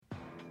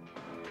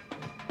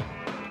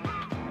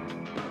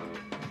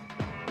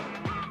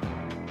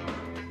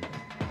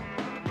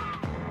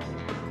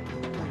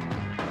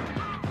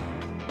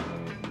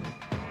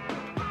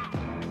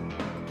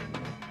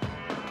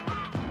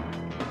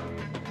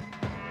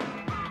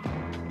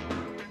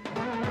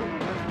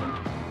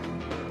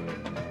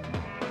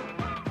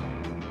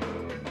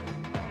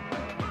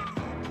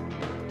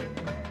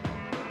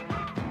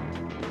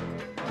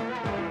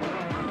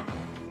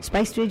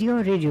Spice Radio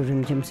और radio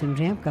रंजम सुन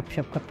रहे हैं. गप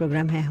शप का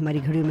प्रोग्राम है. हमारी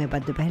घड़ियों में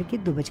बाद दोपहर के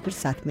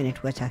 2:07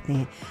 हुआ चाहते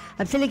हैं.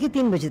 अब से लेकर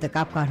 3 बजे तक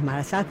आपका और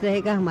हमारा साथ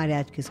रहेगा हमारे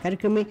आज के इस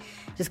कार्यक्रम में,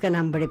 जिसका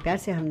नाम बड़े प्यार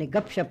से हमने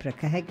गप शप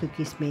रखा है,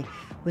 क्योंकि इसमें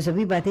वो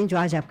सभी बातें जो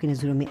आज आपकी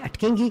नज़रों में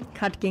अटकेंगी,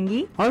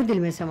 खटकेंगी और दिल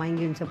में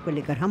समाएंगी, उन सबको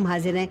लेकर हम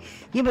हाजिर हैं,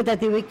 ये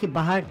बताते हुए कि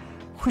बाहर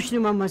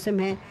खुशनुमा मौसम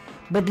है,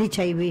 बदली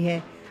छाई हुई है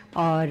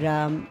और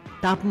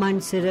तापमान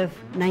सिर्फ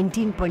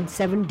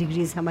 19.7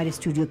 डिग्रीज हमारे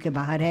स्टूडियो के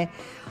बाहर है.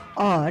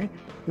 और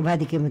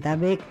वादी के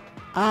मुताबिक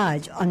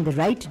आज on the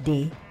right day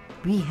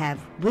we have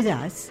with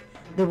us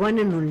the one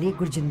and only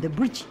Gurjinder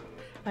Burji.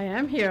 I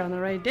am here on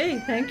the right day.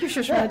 Thank you,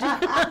 Sushma ji.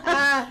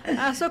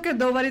 So के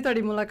 2 बारी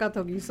तोड़ी मुलाकात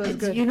होगी. So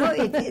it's good. You know,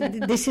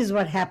 this is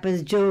what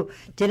happens. जो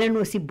जिन्हें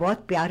उसी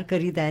बहुत प्यार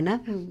करीदा है ना,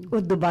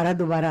 वो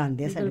दोबारा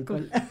आंदे हैं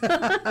बिल्कुल.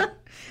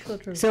 So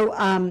true. So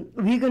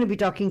we're going to be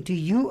talking to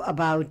you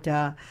about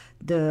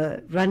the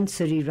Run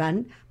Surrey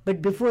Run.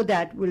 But before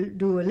that, we'll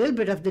do a little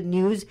bit of the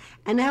news.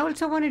 And I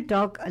also want to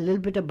talk a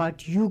little bit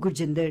about you,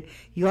 Gurjinder,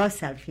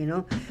 yourself, you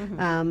know.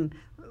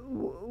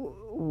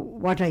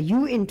 What are you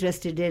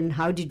interested in?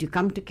 How did you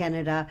come to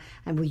Canada?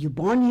 And were you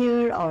born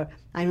here? Or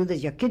I know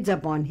that your kids are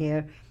born here.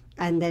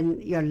 And then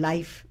your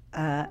life,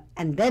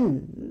 and then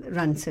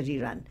Run Surrey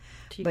Run.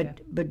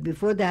 But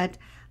before that,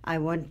 I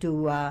want to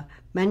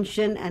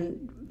mention,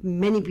 and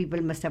many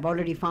people must have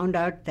already found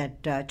out,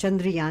 that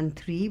Chandrayaan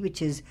 3,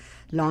 which is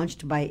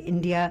launched by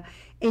India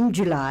in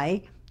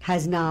July,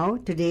 has now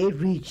today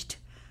reached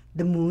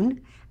the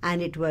moon,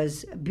 and it was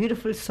a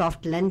beautiful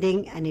soft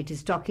landing, and it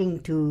is talking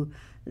to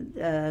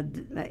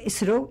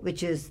ISRO,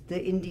 which is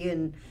the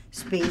Indian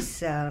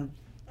space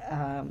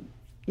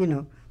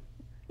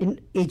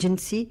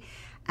agency,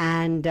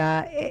 and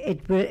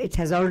it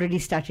has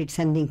already started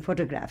sending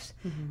photographs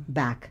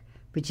back,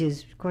 which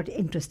is quite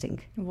interesting.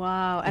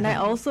 Wow. And I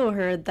also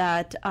heard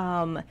that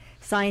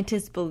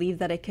scientists believe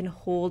that it can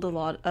hold a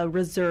lot of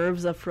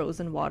reserves of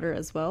frozen water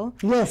as well.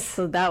 Yes.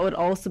 So that would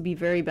also be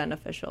very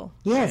beneficial.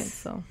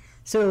 Yes. Right?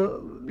 So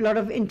a lot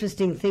of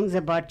interesting things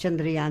about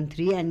Chandrayaan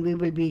 3, and we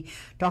will be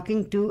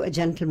talking to a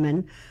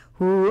gentleman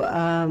who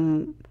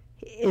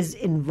is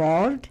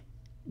involved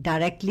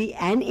directly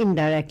and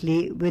indirectly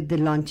with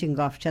the launching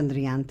of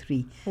Chandrayaan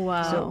 3.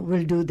 Wow. So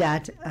we'll do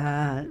that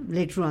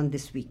later on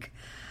this week.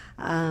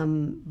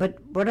 But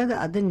what are the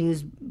other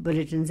news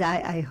bulletins?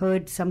 I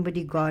heard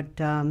somebody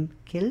got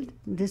killed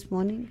this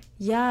morning.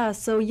 Yeah,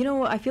 so, you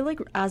know, I feel like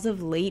as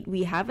of late,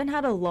 we haven't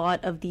had a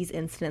lot of these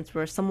incidents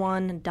where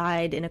someone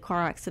died in a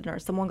car accident or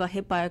someone got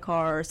hit by a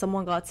car or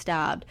someone got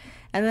stabbed.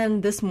 And then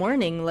this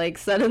morning, like,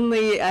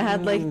 suddenly I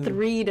had like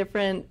 3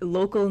 different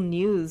local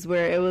news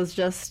where it was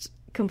just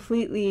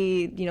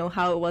completely, you know,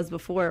 how it was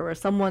before, where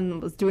someone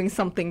was doing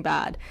something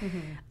bad.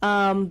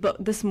 But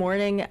this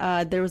morning,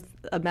 there was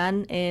a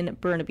man in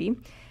Burnaby.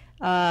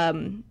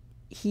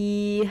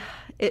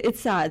 It's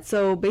sad.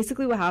 So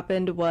basically what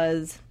happened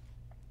was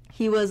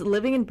he was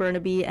living in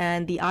Burnaby,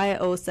 and the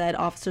IAO said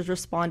officers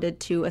responded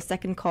to a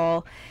second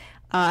call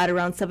at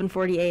around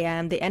 7:40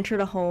 a.m. They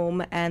entered a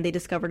home, and they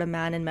discovered a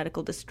man in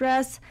medical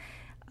distress.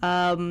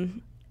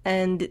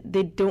 And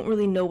they don't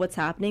really know what's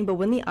happening. But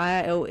when the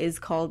IAO is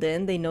called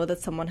in, they know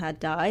that someone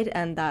had died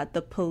and that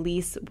the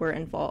police were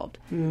involved,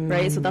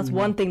 right? So that's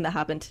one thing that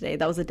happened today.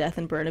 That was a death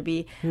in Burnaby.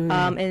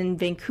 In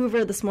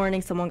Vancouver this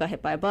morning, someone got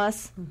hit by a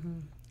bus.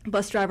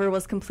 Bus driver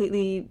was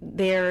completely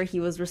there. He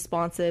was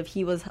responsive.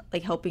 He was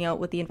like helping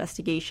out with the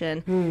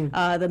investigation.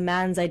 The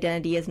man's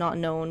identity is not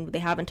known.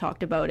 They haven't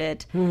talked about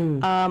it.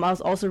 I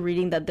was also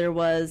reading that there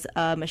was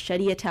a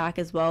machete attack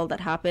as well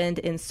that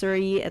happened in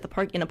Surrey at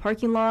in a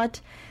parking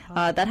lot.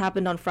 That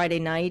happened on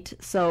Friday night.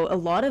 So a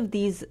lot of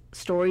these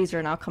stories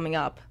are now coming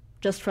up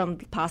just from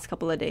the past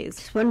couple of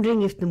days. Just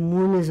wondering if the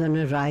moon is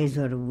on a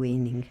rise or a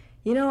waning.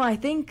 You know, I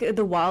think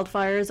the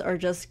wildfires are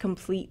just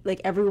like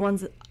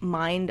everyone's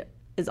mind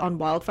is on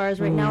wildfires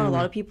right now, and a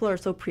lot of people are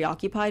so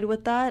preoccupied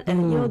with that,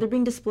 and you know, they're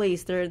being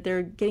displaced,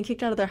 they're getting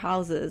kicked out of their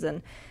houses,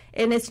 and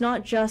it's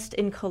not just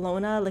in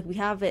Kelowna. Like, we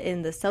have it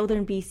in the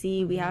southern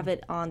BC, we have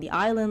it on the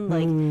island,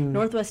 like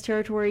Northwest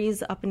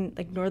Territories up in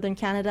like northern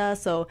Canada.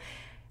 So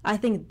I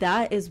think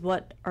that is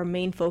what our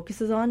main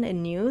focus is on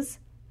in news.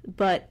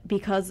 But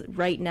because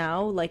right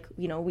now, like,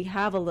 you know, we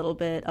have a little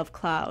bit of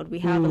cloud, we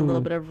have a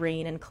little bit of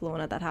rain in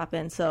Kelowna that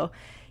happened. So,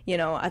 you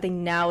know, I think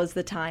now is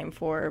the time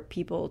for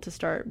people to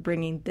start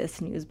bringing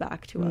this news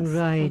back to us.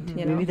 Right.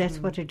 You Maybe know? that's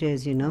what it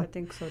is, you know. I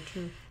think so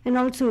too. And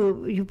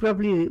also, you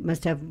probably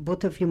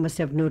both of you must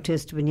have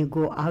noticed when you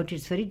go out,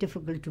 it's very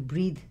difficult to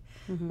breathe.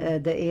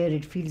 The air,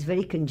 it feels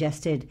very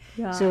congested.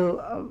 Yeah.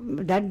 So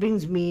that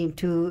brings me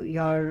to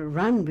your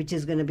run, which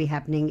is going to be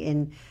happening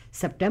in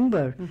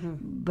September.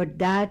 But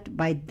that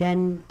by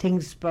then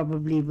things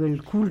probably will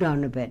cool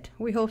down a bit.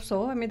 We hope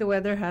so. I mean, the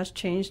weather has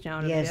changed now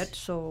a Yes. bit,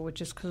 so which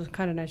is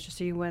kind of nice to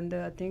see. When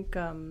I think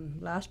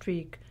last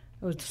week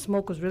the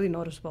smoke was really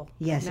noticeable.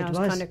 Yes, now it it's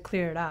was. kind of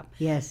cleared up.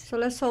 Yes. So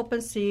let's hope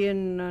and see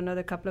in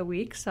another couple of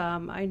weeks.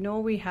 I know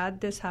we had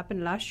this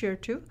happen last year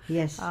too.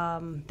 Yes.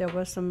 There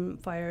was some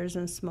fires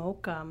and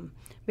smoke.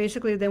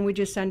 Basically, then we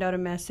just send out a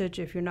message: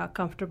 if you're not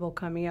comfortable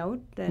coming out,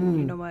 then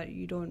you know what,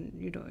 you don't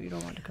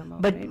want to come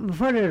out. But right?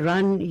 for a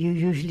run, you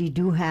usually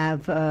do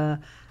have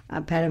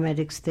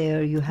paramedics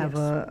there. You have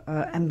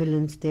a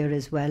ambulance there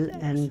as well,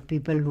 and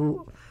people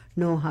who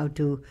know how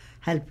to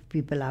help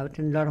people out,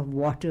 and a lot of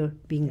water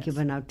being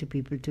given out to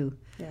people too.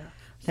 Yeah.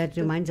 That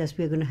reminds us,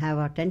 we're going to have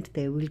our tent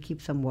there. We'll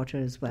keep some water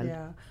as well.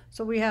 Yeah.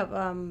 So we have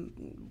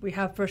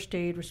first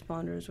aid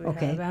responders. We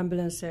have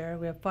ambulance there.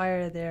 We have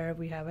fire there.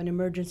 We have an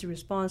emergency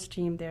response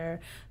team there.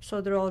 So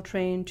they're all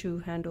trained to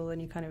handle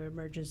any kind of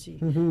emergency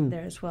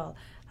there as well.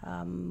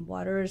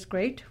 Water is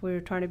great. We're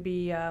trying to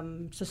be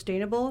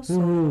sustainable,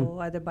 so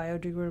either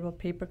biodegradable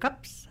paper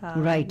cups.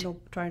 Right.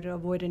 Trying to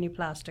avoid any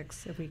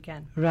plastics if we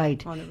can.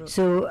 Right. On the road.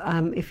 So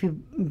if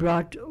you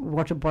brought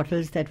water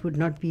bottles, that would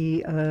not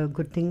be a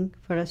good thing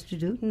for us to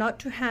do? Not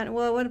to hand.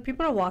 Well, when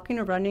people are walking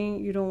or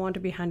running, you don't want to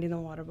be handing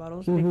them water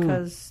bottles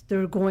because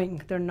they're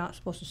going. They're not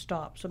supposed to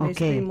stop. So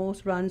basically,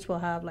 most runs will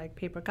have like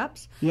paper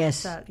cups.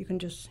 Yes. That you can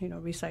just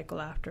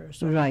recycle after.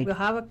 So Right. we'll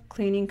have a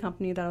cleaning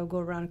company that will go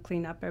around and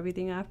clean up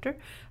everything after.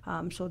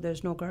 So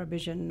there's no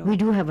garbage and no. We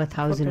do have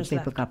 1,000 footprints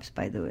paper left. cups,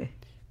 by the way.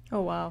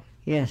 Oh, wow.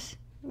 Yes.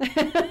 There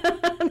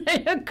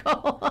you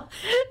go.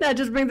 That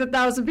just brings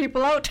 1,000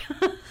 people out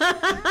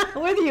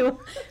with you,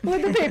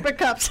 with the paper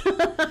cups.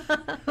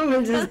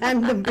 We'll just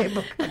hand them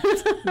paper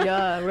cups.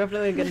 Yeah, we're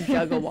definitely going to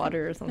jug of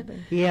water or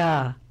something.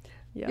 Yeah.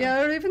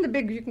 Yeah, or even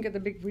you can get the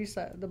big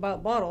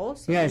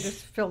bottles. So Yes. you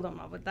just fill them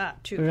up with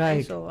that too.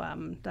 Right. So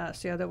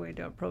that's the other way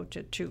to approach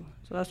it too.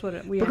 So that's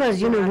what we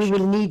Because, we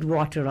will need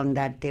water on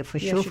that day for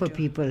sure you for do.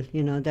 people,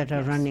 that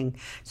are running.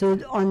 So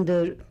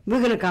we're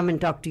going to come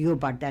and talk to you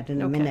about that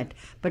in a Okay. minute.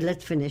 But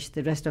let's finish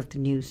the rest of the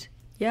news.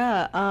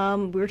 Yeah,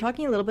 we were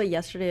talking a little bit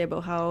yesterday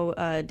about how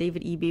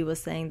David Eby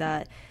was saying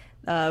that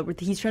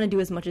he's trying to do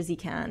as much as he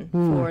can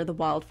for the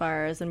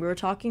wildfires. And we were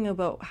talking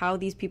about how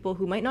these people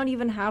who might not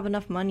even have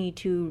enough money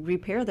to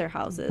repair their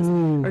houses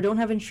or don't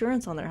have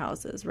insurance on their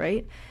houses,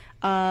 right?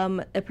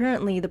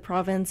 Apparently, the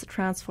province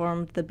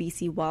transformed the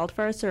BC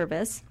Wildfire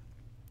Service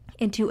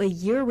into a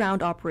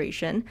year-round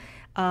operation,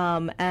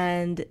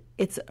 and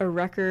it's a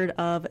record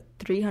of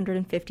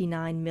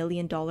 $359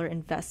 million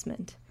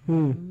investment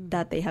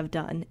that they have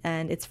done,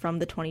 and it's from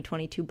the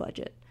 2022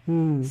 budget.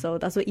 So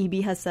that's what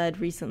EB has said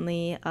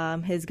recently.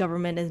 His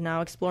government is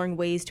now exploring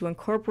ways to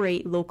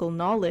incorporate local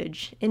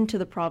knowledge into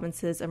the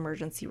province's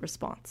emergency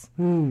response.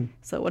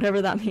 So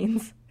whatever that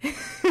means.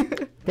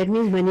 That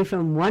means money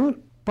from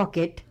one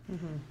pocket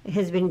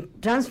has been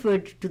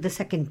transferred to the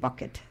second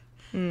pocket.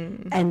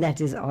 And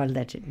that is all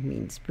that it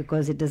means,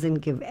 because it doesn't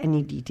give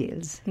any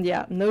details.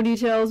 Yeah, no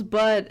details,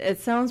 but it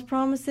sounds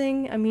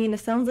promising. I mean, it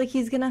sounds like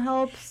he's going to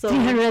help. So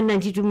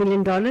 $392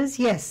 million?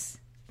 Yes.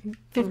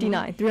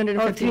 59,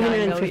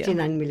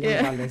 $359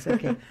 million.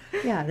 Okay.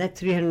 Yeah, that's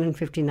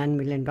 $359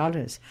 million.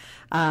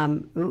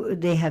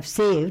 They have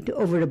saved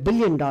over $1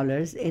 billion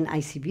in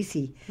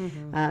ICBC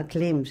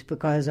claims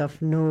because of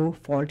no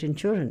fault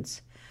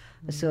insurance.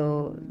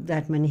 So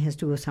that money has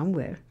to go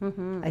somewhere.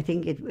 I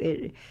think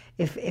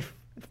if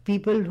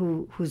people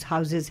whose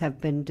houses have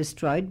been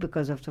destroyed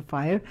because of the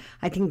fire,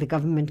 I think the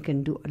government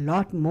can do a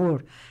lot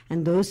more,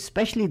 and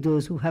especially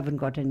those who haven't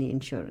got any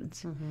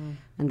insurance.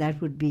 And that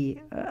would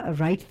be a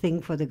right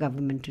thing for the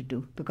government to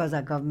do, because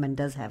our government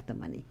does have the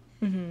money.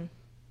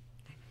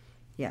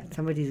 Yeah,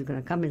 somebody's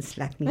going to come and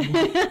slap me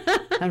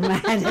on my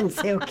head and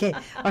say, okay,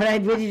 all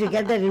right, where did you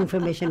get that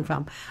information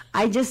from?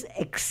 I just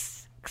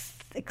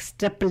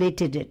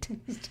extrapolated it.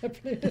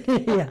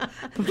 Yeah,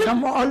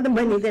 from all the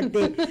money that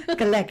they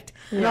collect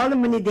and all the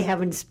money they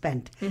haven't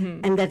spent.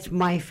 And that's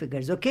my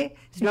figures, okay?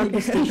 It's not the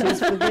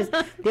station's figures.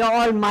 They're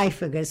all my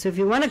figures. So if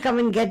you want to come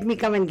and get me,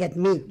 come and get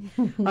me.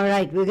 All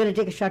right, we're going to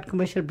take a short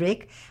commercial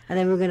break, and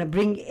then we're going to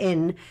bring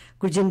in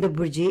Gurjinder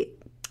Bhurji.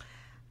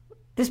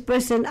 This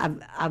person,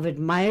 I've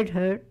admired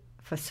her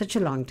for such a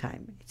long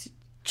time. It's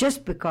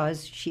just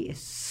because she is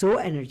so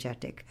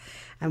energetic.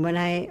 And when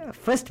I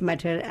first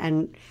met her,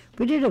 and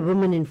we did a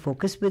Woman in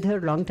Focus with her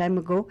a long time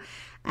ago,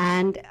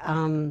 and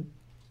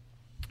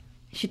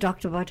she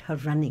talked about her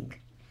running.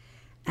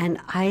 And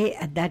I,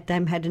 at that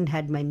time, hadn't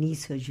had my knee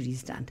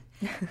surgeries done.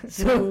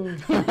 So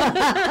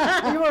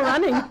you were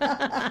running.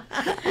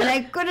 And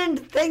I couldn't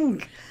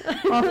think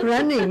of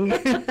running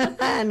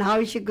and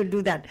how she could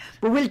do that.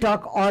 But we'll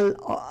talk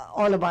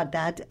all about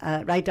that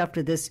right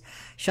after this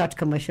short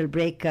commercial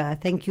break.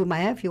 Thank you,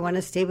 Maya. If you want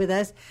to stay with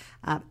us,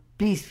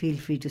 please feel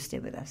free to stay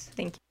with us.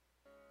 Thank you.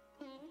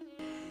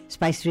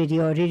 Spice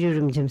Radio और Radio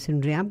Rimjhim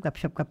सुन रहे हैं आप. गप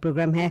शप का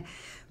programme है.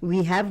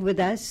 We have with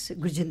us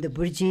Gurjinder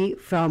Bhurji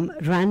from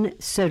Run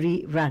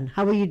Surrey Run.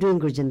 How are you doing,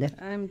 Gurjinder?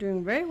 I'm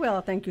doing very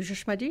well, thank you,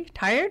 Sushmaji.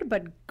 Tired,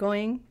 but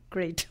going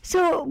great.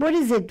 So what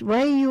is it?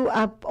 Why are you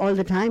up all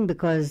the time?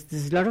 Because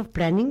there's a lot of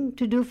planning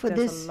to do for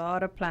this? There's a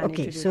lot of planning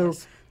to do so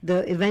this.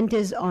 The event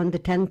is on the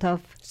 10th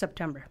of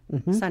September,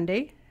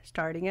 Sunday,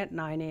 starting at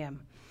 9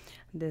 a.m.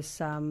 this.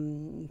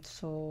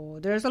 So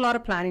there's a lot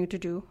of planning to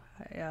do.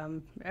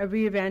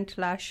 Every event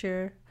last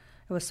year,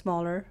 it was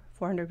smaller,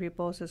 400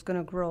 people, so it's going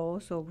to grow.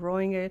 So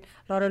growing it,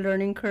 a lot of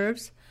learning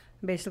curves.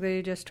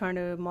 Basically just trying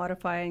to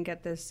modify and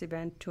get this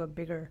event to a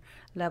bigger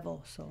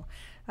level. So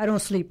I don't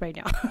sleep right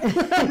now.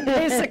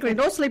 Basically,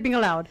 no sleeping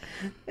allowed.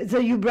 So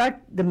you brought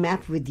the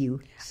map with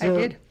you. So, I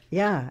did.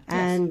 Yeah,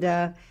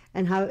 Yes.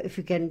 And how, if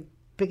you can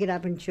pick it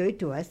up and show it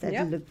to us, that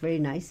will look very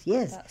nice.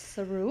 Yes. That's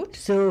the route.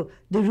 So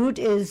the route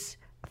is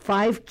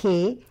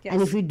 5K, Yes.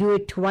 and if you do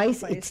it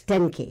twice, it's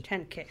 10K.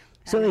 10K.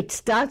 So it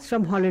starts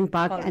from Holland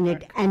Park Holland and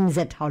Park. it ends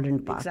at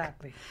Holland Park.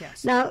 Exactly,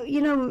 yes. Now,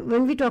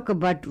 when we talk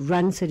about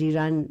Run Surrey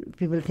Run,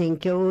 people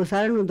think, oh,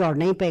 सारा नु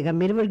दौड़ना ही पड़ेगा,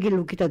 मेरे वर्गे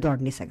लोग की तो दौड़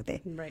नहीं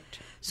सकते. Right.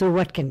 So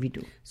what can we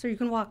do? So you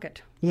can walk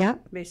it. Yeah.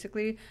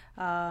 Basically,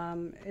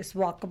 it's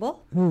walkable.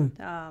 You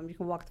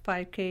can walk the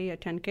 5K or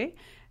 10K.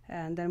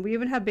 And then we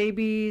even have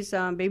babies,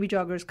 baby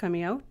joggers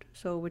coming out,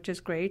 so which is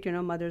great.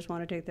 Mothers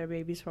want to take their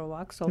babies for a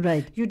walk. So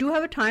right. You do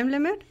have a time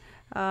limit.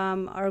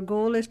 Our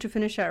goal is to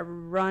finish our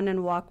run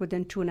and walk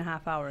within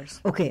 2.5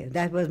 hours. Okay,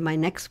 that was my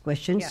next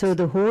question. Yes. So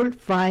the whole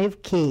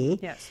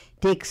 5K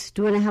takes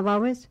 2.5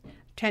 hours?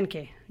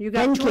 10K. You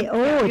got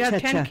 10K. you have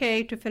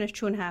 10K to finish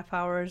 2.5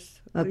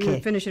 hours. Okay.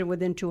 You finish it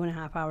within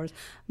 2.5 hours.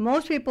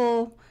 Most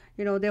people,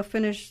 they'll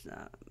finish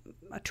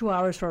 2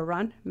 hours for a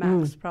run,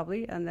 max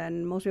probably, and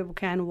then most people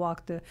can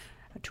walk the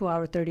 2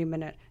 hour,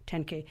 30-minute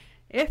 10K.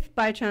 If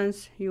by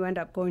chance you end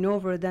up going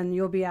over, then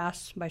you'll be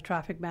asked by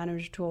traffic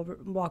managers to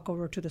walk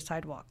over to the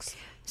sidewalks.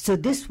 So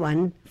this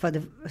one, for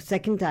the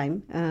second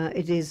time,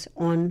 it is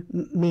on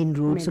main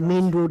roads. So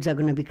main roads are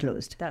going to be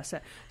closed. That's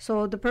it.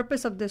 So the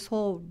purpose of this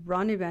whole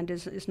run event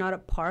is not a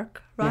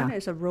park run.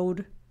 It's a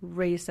road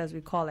race, as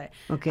we call it.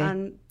 Okay.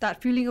 And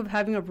that feeling of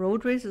having a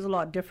road race is a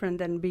lot different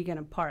than being in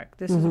a park.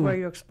 This is where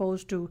you're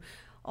exposed to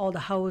all the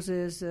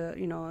houses,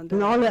 and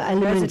all the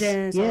elements,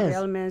 residents, all the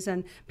elements,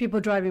 and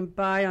people driving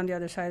by on the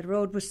other side of the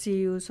road will see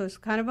you. So it's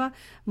kind of a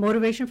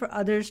motivation for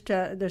others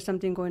there's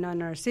something going on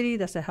in our city.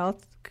 That's a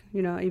health,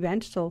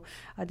 event. So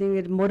I think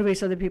it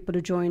motivates other people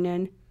to join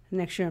in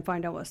next year and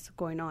find out what's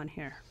going on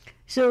here.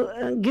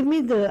 So give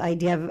me the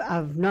idea.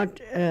 I've not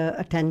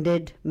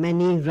attended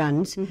many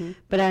runs,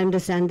 but I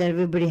understand that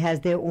everybody has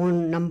their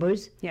own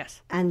numbers.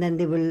 Yes. And then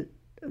there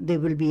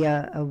will be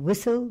a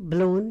whistle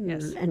blown,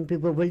 and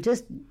people will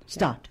just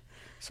start.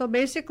 So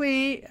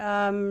basically,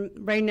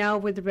 right now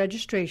with the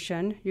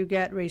registration, you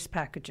get race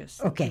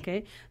packages.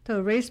 Okay.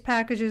 So race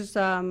packages,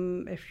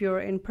 if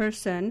you're in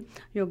person,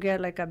 you'll get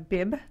like a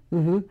bib,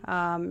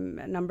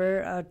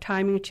 number, a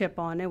timing chip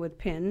on it with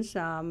pins.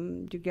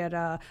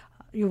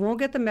 You won't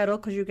get the medal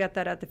because you get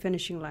that at the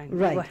finishing line.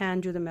 Right. We will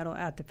hand you the medal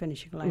at the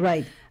finishing line.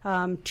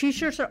 Right.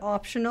 T-shirts are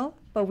optional,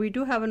 but we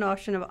do have an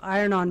option of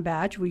iron-on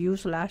badge we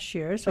used last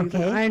year. So you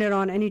can iron it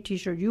on any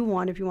T-shirt you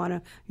want if you want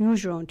to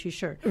use your own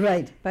T-shirt.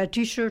 Right. But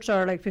T-shirts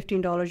are like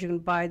 $15. You can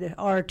buy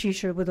our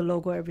T-shirt with the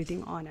logo,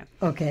 everything on it.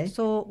 Okay.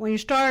 So when you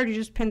start, you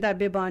just pin that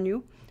bib on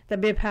you. The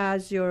bib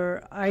has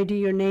your ID,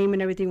 your name,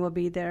 and everything will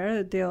be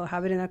there. They'll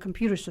have it in a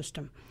computer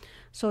system.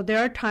 So there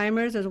are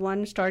timers. There's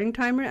one starting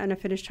timer and a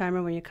finish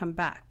timer when you come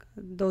back.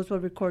 Those will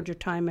record your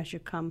time as you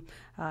come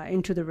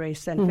into the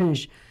race and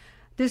finish.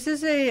 This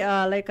is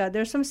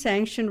there's some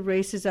sanctioned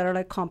races that are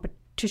like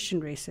competition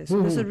races.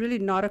 So this is really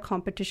not a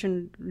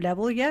competition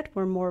level yet.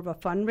 We're more of a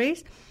fun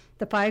race.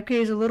 The 5K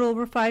is a little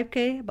over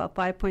 5K, about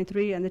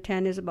 5.3, and the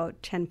 10 is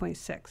about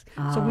 10.6.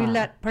 So we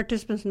let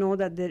participants know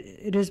that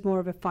it is more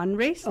of a fun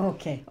race.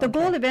 Okay. The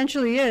goal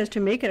eventually is to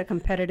make it a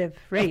competitive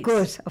race.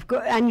 Of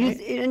course.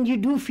 And you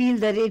do feel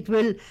that it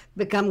will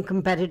become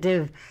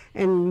competitive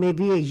in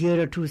maybe a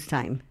year or two's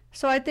time.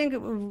 So I think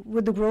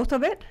with the growth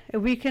of it,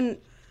 if we can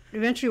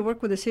eventually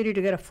work with the city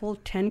to get a full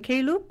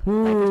 10K loop,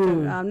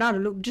 not a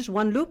loop, just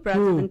one loop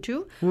rather than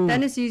two,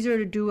 then it's easier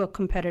to do a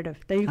competitive.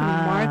 Then you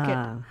can mark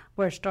it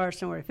where it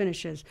starts and where it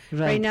finishes.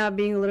 Right now,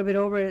 being a little bit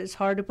over, it's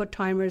hard to put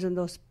timers in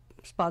those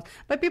spots.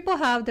 But people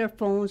have their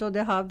phones or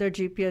they have their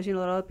GPS. A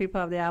lot of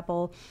people have the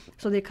Apple,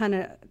 so they kind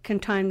of can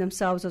time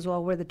themselves as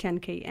well where the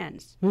 10K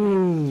ends.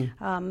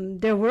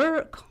 There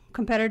were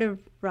competitive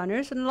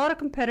runners, and a lot of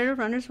competitive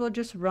runners will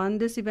just run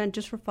this event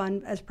just for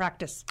fun as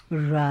practice.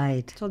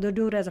 Right. So they'll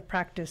do it as a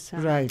practice.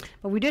 Right.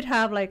 But we did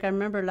have, I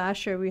remember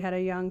last year we had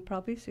a young,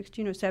 probably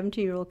 16 or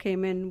 17-year-old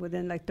came in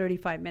within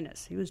 35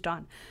 minutes. He was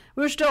done.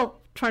 We were still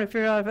trying to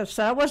figure out if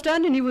that was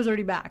done, and he was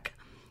already back.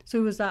 So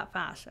he was that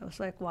fast. I was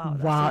like, wow.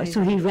 Wow.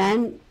 So he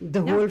ran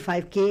the whole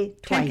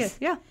 5K twice.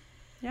 10K.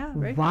 Yeah.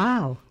 Right.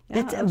 Wow.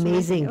 Yeah, that's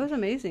amazing. It was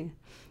amazing.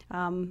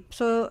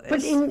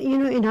 But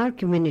in our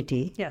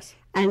community, yes,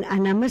 and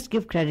I must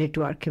give credit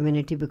to our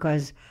community,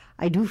 because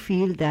I do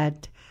feel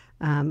that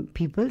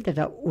people that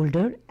are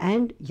older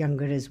and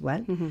younger as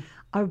well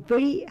are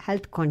very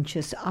health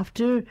conscious.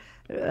 After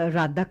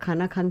Radha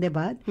Khana Khande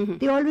Baad,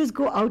 they always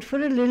go out for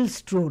a little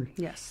stroll.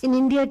 Yes. In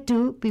India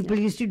too, people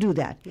used to do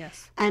that.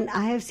 Yes. And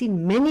I have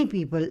seen many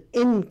people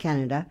in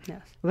Canada,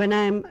 when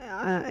I'm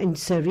in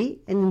Surrey,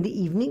 and in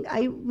the evening,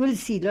 I will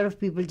see a lot of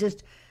people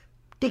just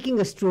taking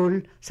a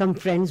stroll. Some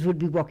friends would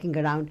be walking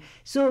around.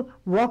 So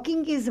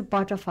walking is a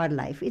part of our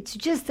life. It's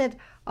just that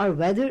our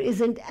weather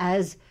isn't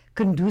as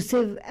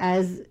conducive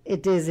as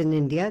it is in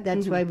India.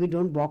 That's why we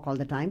don't walk all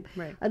the time.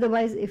 Right.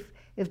 Otherwise,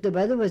 if the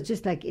weather was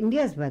just like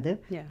India's weather,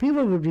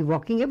 people would be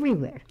walking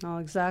everywhere. Oh,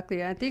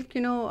 exactly. I think,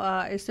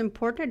 it's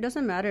important. It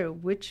doesn't matter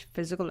which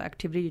physical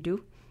activity you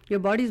do. Your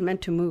body is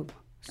meant to move.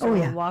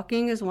 So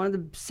walking is one of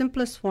the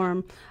simplest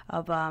form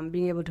of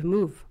being able to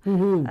move.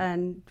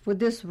 And with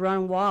this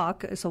run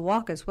walk, it's a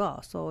walk as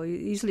well. So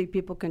easily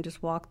people can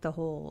just walk the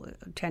whole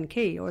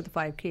 10K or the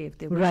 5K if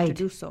they wish to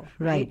do so.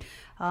 Right.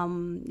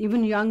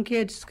 Even young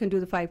kids can do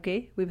the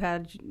 5K. We've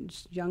had,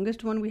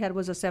 youngest one we had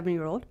was a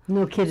 7-year-old.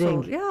 No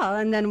kidding. So, yeah,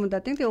 and then I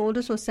think the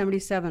oldest was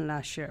 77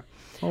 last year.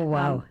 Oh,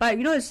 wow. But,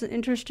 it's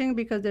interesting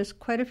because there's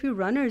quite a few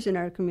runners in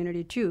our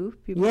community, too.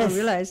 People don't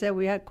realize that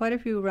we had quite a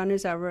few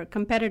runners that were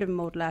competitive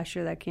mode last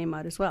year that came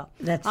out as well.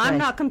 I'm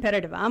not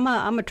competitive. I'm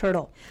a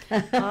turtle.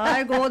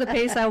 I go the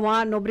pace I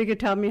want. Nobody can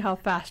tell me how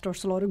fast or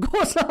slow to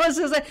go. So it's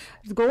just like,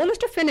 the goal is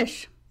to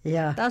finish.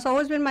 Yeah. That's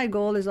always been my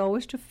goal, is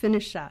always to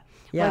finish that.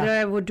 Yeah. Whether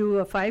I would do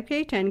a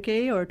 5K,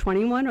 10K, or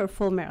 21 or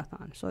full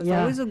marathon. So it's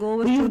always a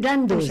goal. You've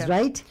done those,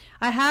 right?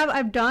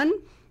 I've done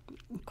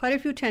quite a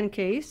few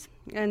 10Ks.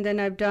 And then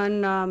I've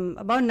done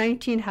about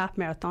 19 half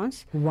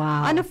marathons.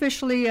 Wow.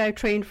 Unofficially, I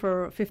trained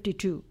for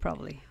 52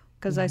 probably.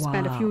 Because I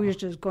spent a few years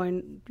just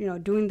going,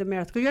 doing the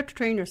marathon. Because you have to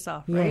train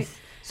yourself, right? Yes.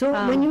 So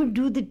when you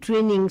do the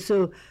training,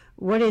 so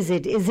what is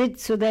it? Is it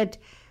so that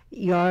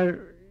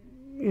your,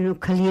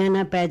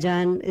 Kalyana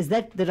Pajan, is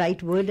that the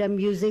right word I'm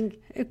using?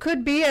 It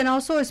could be, and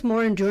also it's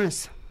more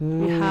endurance.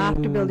 You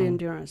have to build the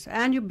endurance,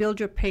 and you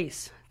build your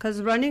pace.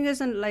 Because running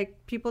isn't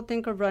like, people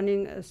think of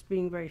running as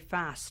being very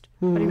fast.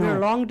 But if you're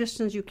long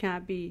distance, you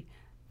can't be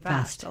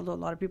fast. Although a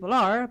lot of people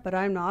are, but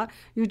I'm not.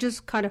 You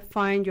just kind of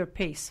find your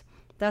pace.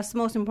 That's the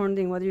most important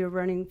thing, whether you're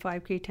running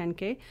 5K,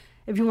 10K,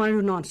 if you want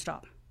to do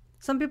nonstop.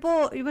 Some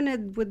people,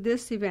 even with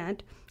this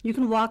event, you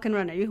can walk and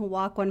run it. You can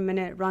walk 1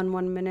 minute, run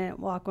 1 minute,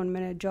 walk 1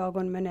 minute, jog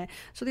 1 minute.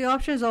 So the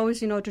option is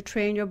always, to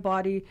train your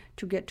body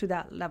to get to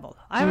that level.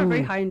 I have a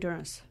very high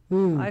endurance.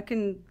 I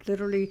can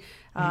literally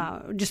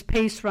just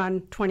pace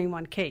run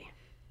 21K,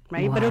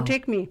 right? But it'll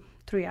take me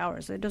 3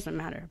 hours. It doesn't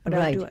matter. But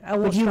I'll do it. I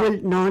won't But you will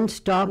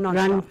non-stop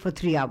run for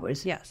 3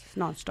 hours? Yes,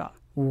 non-stop.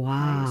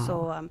 Wow. Right?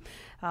 So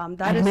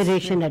that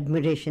admiration.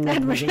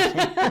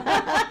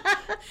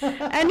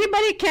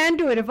 Anybody can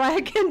do it. If I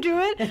can do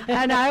it,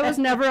 and I was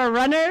never a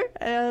runner,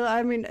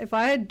 if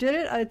I did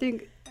it, I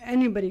think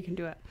anybody can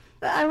do it.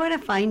 I want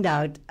to find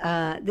out.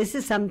 This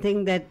is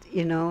something that,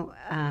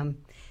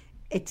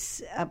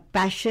 it's a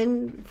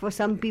passion for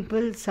some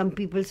people. Some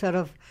people sort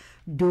of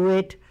do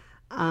it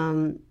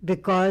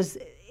because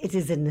it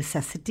is a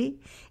necessity.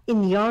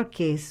 In your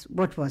case,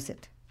 what was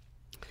it?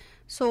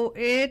 So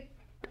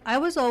I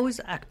was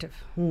always active.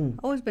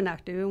 Always been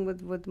active, even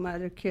with my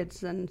other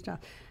kids and stuff.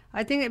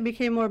 I think it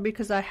became more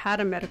because I had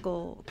a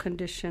medical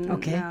condition.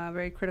 Okay. A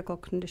very critical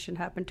condition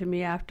happened to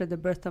me after the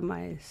birth of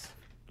my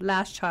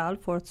last child,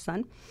 fourth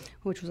son,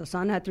 which was a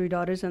son. I had 3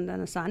 daughters and then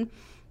a son.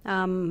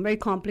 Very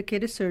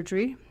complicated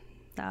surgery.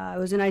 I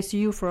was in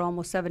ICU for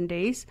almost 7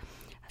 days,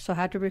 so I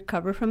had to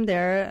recover from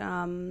there.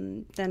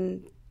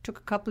 Then took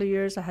a couple of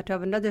years. I had to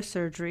have another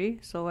surgery,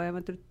 so I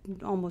went through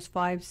almost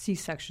 5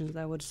 C-sections,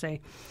 I would say.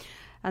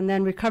 And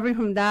then recovering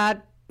from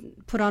that,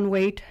 put on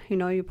weight.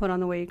 You put on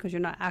the weight because you're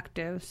not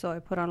active, so I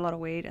put on a lot of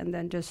weight. And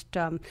then just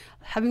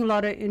having a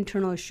lot of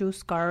internal issues,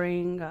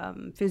 scarring,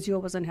 physio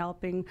wasn't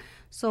helping.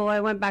 So I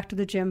went back to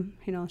the gym,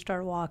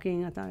 started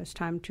walking. I thought it was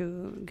time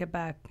to get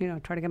back,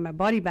 try to get my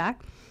body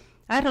back.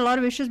 I had a lot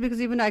of issues because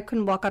even I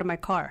couldn't walk out of my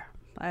car.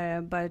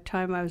 By the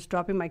time I was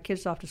dropping my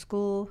kids off to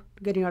school,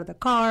 getting out of the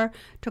car,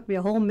 it took me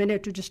a whole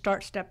minute to just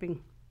start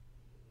stepping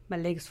my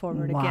legs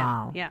forward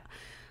again. Yeah.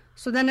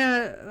 So then,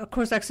 of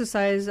course,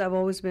 exercise, I've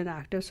always been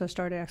active, so I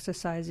started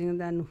exercising and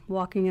then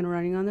walking and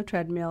running on the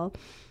treadmill.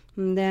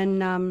 And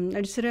then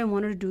I decided I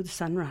wanted to do the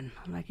sun run.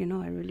 I'm like, I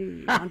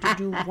really want to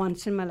do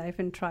once in my life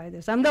and try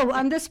this. I'm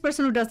this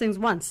person who does things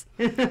once.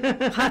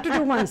 Have to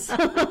do once.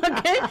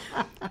 Okay?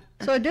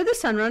 So I did the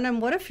sun run,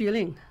 and what a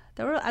feeling.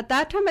 At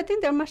that time, I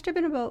think there must have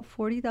been about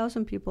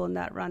 40,000 people in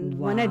that run.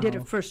 When I did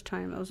it first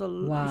time. It was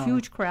a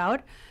huge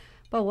crowd.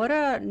 But what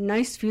a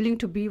nice feeling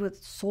to be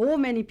with so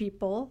many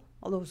people,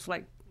 although it was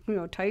like,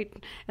 tight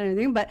and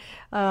everything. But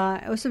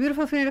it was a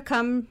beautiful feeling to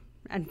come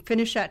and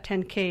finish that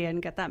 10K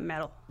and get that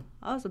medal.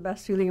 That was the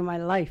best feeling in my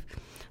life.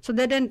 So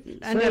they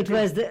didn't. So it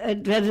was the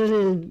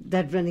adrenaline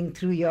that running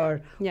through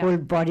your whole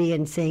body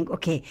and saying,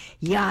 okay,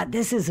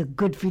 this is a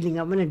good feeling.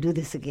 I'm going to do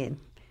this again.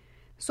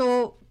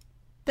 So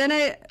then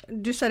I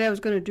decided I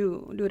was going to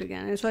do it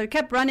again. And so I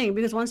kept running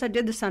because once I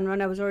did the sun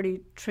run, I was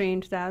already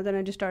trained that. Then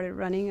I just started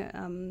running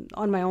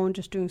on my own,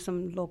 just doing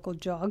some local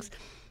jogs.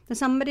 And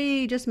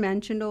somebody just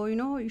mentioned,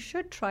 you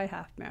should try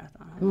half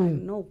marathon. I'm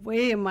like, no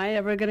way am I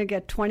ever going to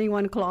get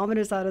 21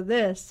 kilometers out of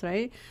this,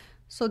 right?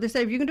 So they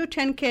said, if you can do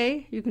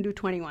 10K, you can do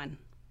 21.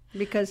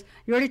 Because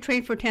you already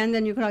trained for 10,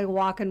 then you can like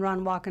walk and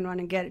run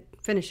and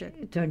finish it.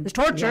 It's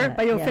torture,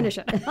 but you'll finish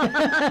it.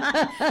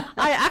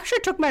 I actually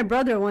took my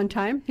brother one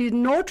time. He's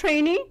no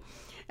training,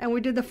 and we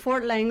did the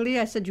Fort Langley.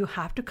 I said, you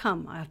have to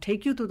come. I'll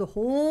take you through the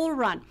whole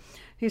run.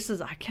 He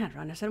says, I can't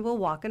run. I said, we'll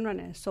walk and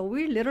run. So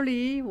we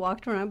literally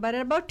walked around, but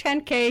at about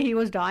 10K, he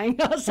was dying.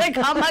 I was like,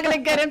 how am I going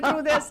to get him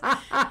through this?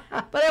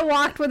 But I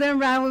walked with him,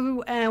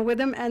 ran with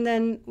him, and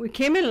then we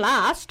came in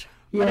last.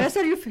 Yes. But I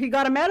said, he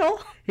got a medal.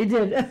 He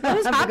did. I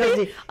was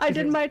happy. I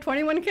did my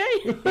 21K.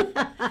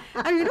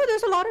 And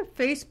there's a lot of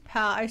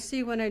I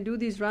see when I do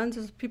these runs,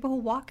 is people who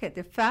walk it.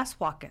 They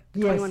fast walk it,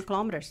 21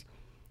 kilometers,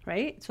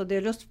 right? So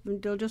they'll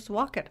just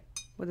walk it.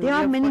 There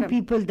are many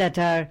people that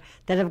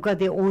have got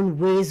their own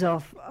ways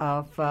of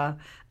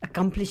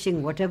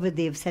accomplishing whatever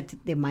they've set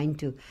their mind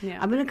to. Yeah.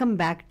 I'm going to come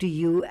back to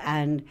you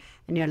and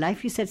in your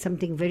life. You said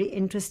something very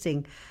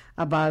interesting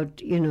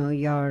about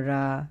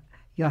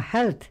your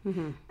health,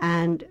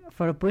 and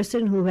for a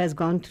person who has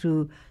gone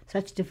through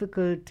such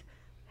difficult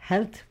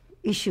health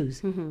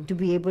issues, to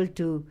be able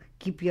to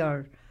keep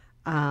your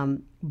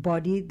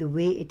body the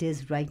way it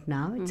is right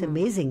now, it's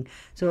amazing.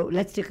 So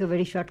let's take a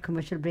very short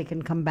commercial break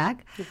and come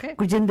back. Okay.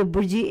 Gurjinder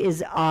Bhurji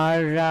is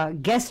our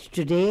guest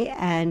today,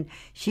 and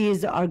she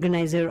is the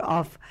organizer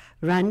of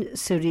Run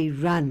Surrey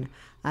Run,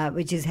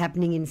 which is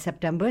happening in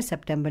September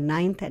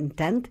 9th and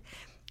 10th.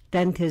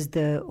 10th is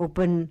the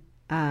open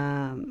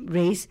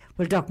race.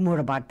 We'll talk more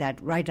about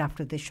that right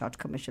after this short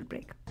commercial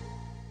break.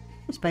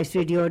 Spice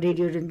radio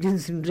Ranjan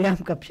सुन रहे हैं,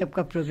 हम गप शप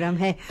का programme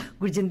है.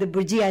 गुरजिंदर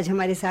बुर्जी आज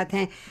हमारे साथ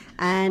हैं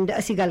एंड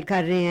ਅਸੀਂ ਗੱਲ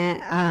ਕਰ ਰਹੇ हैं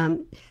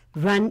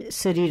रन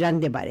सरी रन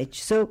ਦੇ ਬਾਰੇ.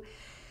 So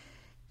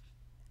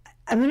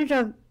I'm going to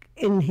talk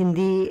in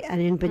Hindi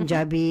and in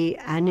Punjabi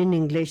and in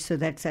English so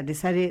that ਸਾਡੇ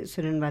ਸਾਰੇ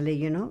ਸੁਣਨ ਵਾਲੇ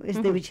ਇਸ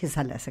ਦੇ ਵਿੱਚ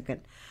ਹਿੱਸਾ ਲੈ ਸਕਣ.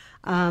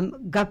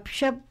 ਗਪ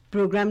ਸ਼ਪ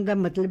ਪ੍ਰੋਗਰਾਮ ਦਾ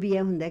ਮਤਲਬ ਇਹ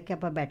ਹੁੰਦਾ ਕਿ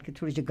ਆਪਾਂ ਬੈਠ ਕੇ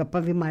ਥੋੜੀ ਜਿਹੀ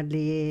ਗੱਪਾਂ ਵੀ ਮਾਰ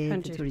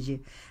ਲਈਏ, ਥੋੜੀ ਜਿਹੀ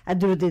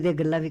ਇੱਧਰ ਉੱਧਰ ਦੀਆਂ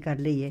ਗੱਲਾਂ ਵੀ ਕਰ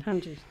ਲਈਏ.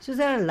 ਸੋ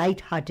ਜ਼ਰਾ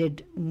ਲਾਈਟ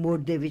ਹਾਰਟਡ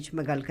ਮੋਡ ਦੇ ਵਿੱਚ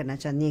ਮੈਂ ਗੱਲ ਕਰਨਾ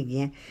ਚਾਹੁੰਦੀ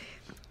ਹੈਗੀ ਹਾਂ.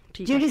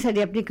 ਜਿਹੜੀ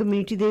ਸਾਡੀ ਆਪਣੀ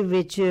ਕਮਿਊਨਿਟੀ ਦੇ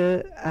ਵਿੱਚ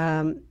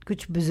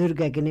ਕੁਝ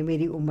ਬਜ਼ੁਰਗ ਹੈਗੇ ਨੇ,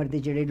 ਮੇਰੀ ਉਮਰ ਦੇ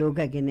ਜਿਹੜੇ ਲੋਕ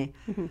ਹੈਗੇ ਨੇ,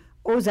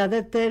 ਉਹ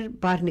ਜ਼ਿਆਦਾਤਰ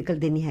ਬਾਹਰ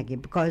ਨਿਕਲਦੇ ਨਹੀਂ ਹੈਗੇ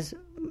ਬਿਕੋਜ਼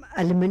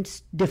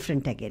ਐਲੀਮੈਂਟਸ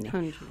ਡਿਫਰੈਂਟ ਹੈਗੇ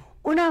ਨੇ.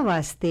 ਉਹਨਾਂ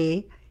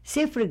ਵਾਸਤੇ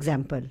ਸੇ ਫॉर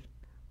ਐਗਜ਼ਾਮਪਲ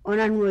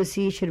ਉਹਨਾਂ ਨੂੰ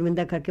ਅਸੀਂ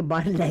ਸ਼ਰਮਿੰਦਾ ਕਰਕੇ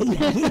ਬਾਹਰ ਲੈ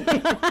ਲਈਏ,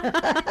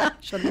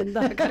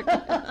 ਸ਼ਰਮਿੰਦਾ ਕਰਕੇ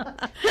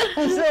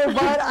ਸੋ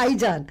ਬਾਹਰ ਆਈ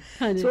ਜਾਣ.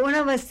 ਸੋ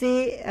ਉਹਨਾਂ ਵਾਸਤੇ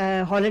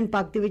ਹਾਲੈਂਡ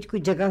ਪਾਰਕ ਦੇ ਵਿੱਚ ਕੋਈ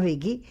ਜਗ੍ਹਾ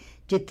ਹੋਏਗੀ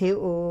ਜਿੱਥੇ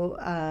ਉਹ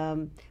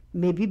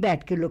ਮੇਬੀ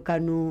ਬੈਠ ਕੇ ਲੋਕਾਂ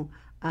ਨੂੰ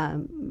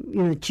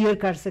cheer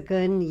ਕਰ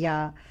ਸਕਣ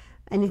ਜਾਂ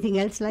anything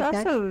else like that?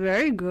 That's a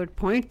very good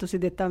point ਤੁਸੀਂ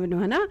ਦਿੱਤਾ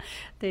ਮੈਨੂੰ, ਹੈ ਨਾ.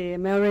 ਤੇ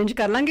ਮੈਂ ਅਰੇਂਜ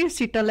ਕਰ ਲਾਂਗੀ,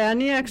 ਸੀਟਾਂ ਲੈ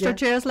ਆਉਣੀਆਂ, ਐਕਸਟਰਾ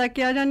ਚੇਅਰਸ ਲੈ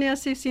ਕੇ ਆ ਜਾਂਦੇ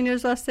ਅਸੀਂ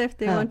ਸੀਨੀਅਰਸ ਵਾਸਤੇ if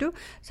they want to.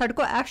 ਸਾਡੇ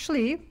ਕੋਲ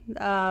ਐਕਚੁਅਲੀ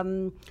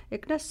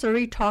ਇੱਕ ਨਾ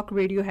ਸਰੀ ਟਾਕ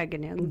ਰੇਡੀਓ ਹੈਗੇ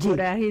ਨੇ,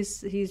 ਜਿਹੜਾ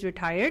he's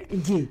retired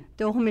ਜੀ,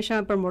 ਤੇ ਉਹ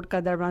ਹਮੇਸ਼ਾ ਪ੍ਰਮੋਟ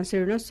ਕਰਦਾ ਰਨ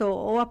ਸਰੀ ਰਨ. ਸੋ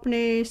ਉਹ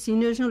ਆਪਣੇ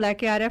ਸੀਨੀਅਰਸ ਨੂੰ ਲੈ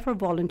ਕੇ ਆ ਰਿਹਾ ਫॉर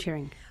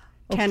ਵੋਲੰਟੀਅਰਿੰਗ.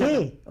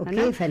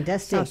 Okay,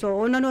 fantastic. So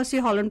ਉਹਨਾਂ ਨੂੰ ਅਸੀਂ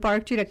ਹਾਲੈਂਡ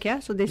ਪਾਰਕ 'ਚ ਰੱਖਿਆ,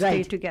 so they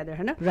stay together,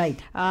 ਹੈ ਨਾ.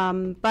 Right.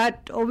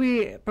 But ਉਹ ਵੀ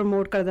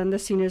ਪ੍ਰਮੋਟ ਕਰ ਦਿੰਦਾ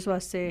ਸੀਨੀਅਰਸ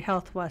ਵਾਸਤੇ,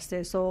 ਹੈਲਥ ਵਾਸਤੇ.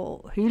 So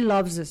he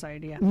loves this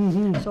idea.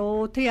 So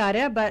ਉੱਥੇ ਆ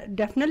ਰਿਹਾ, but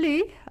definitely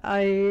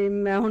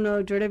ਮੈਂ ਹੁਣ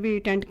ਜਿਹੜੇ ਵੀ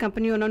ਟੈਂਟ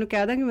ਕੰਪਨੀ ਉਹਨਾਂ ਨੂੰ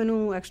ਕਹਿ ਦਾਂ ਕਿ ਮੈਨੂੰ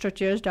ਐਕਸਟਰਾ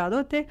ਚੇਅਰਸ ਡਾਲ ਦਿਓ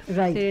ਉੱਥੇ,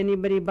 ਤੇ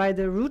anybody buy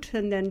the route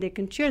and then they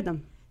can cheer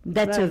them.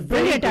 That's a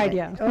brilliant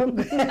idea.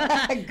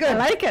 Good. I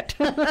like it.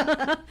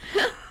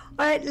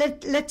 All right,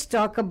 let's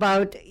talk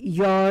about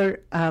your,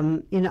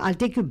 I'll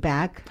take you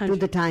back to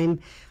the time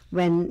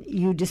when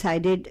you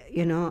decided,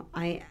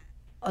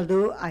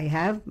 although I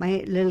have my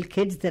little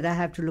kids that I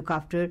have to look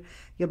after,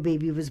 your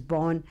baby was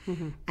born,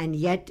 and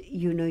yet,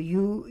 you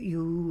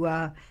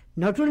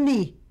not only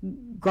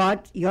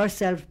got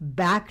yourself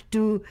back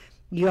to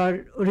your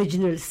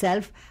original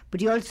self,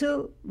 but you also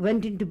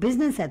went into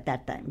business at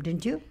that time,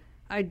 didn't you?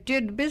 I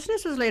did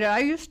businesses later.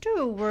 I used to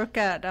work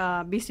at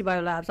BC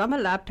Biolabs. I'm a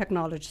lab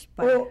technologist.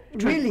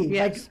 Really?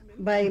 Yes.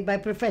 By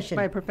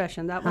profession? By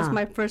profession. That was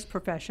my first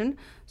profession.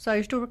 So I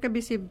used to work at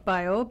BC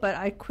Bio, but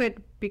I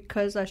quit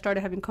because I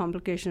started having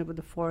complications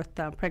with the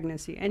fourth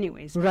pregnancy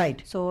anyways.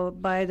 Right. So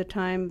by the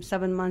time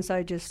 7 months,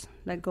 I just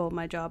let go of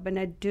my job.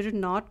 And I did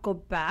not go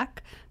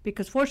back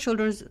because 4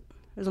 children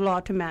is a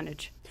lot to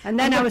manage. And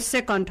then I was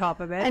sick on top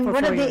of it. And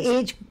what are the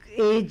age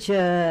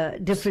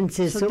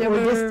differences? So they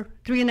were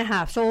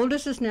 3.5. So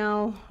oldest is now,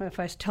 if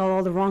I tell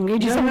all the wrong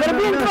ages, I'm going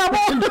to be in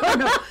trouble.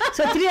 No.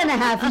 So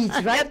 3.5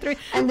 each, right? Yeah,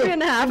 3.5. And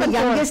the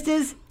youngest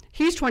is?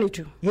 He's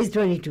 22. He's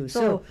 22.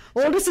 So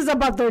oldest is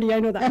above 30, I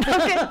know that.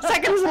 Okay,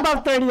 second is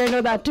above 30, I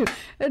know that too.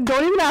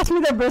 Don't even ask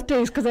me their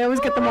birthdays because I always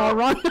get them all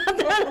wrong.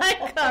 They're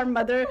like our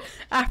mother.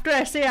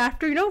 After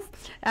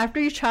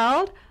each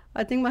child,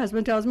 I think my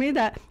husband tells me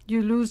that you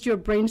lose your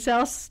brain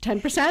cells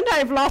 10%.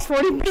 I've lost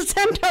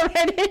 40%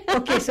 already.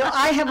 Okay, so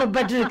I have a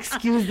better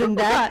excuse than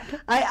that.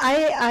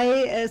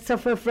 I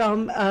suffer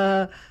from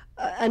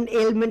an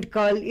ailment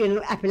called,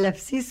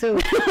 epilepsy. So,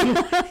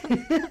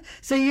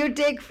 so you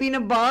take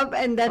phenobarb,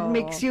 and that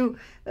makes you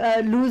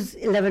lose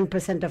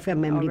 11% of your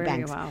memory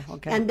banks. Wow.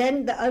 Okay. And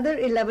then the other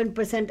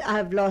 11% I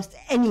have lost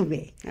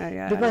anyway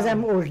because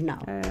I'm old now.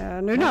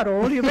 No, you're not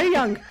old. You're very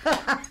young.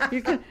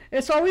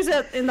 It's always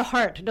in the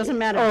heart. It doesn't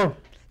matter. Oh,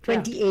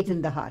 28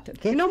 in the heart.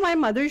 Okay. My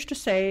mother used to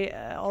say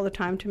all the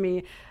time to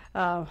me,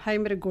 "Hi,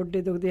 mere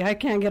godde dugde. I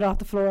can't get off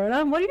the floor."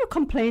 And what are you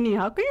complaining?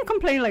 How can you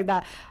complain like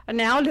that? And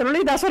now,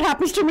 literally, that's what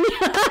happens to me.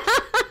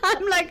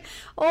 I'm like,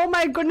 oh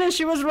my goodness,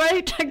 she was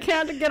right. I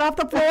can't get off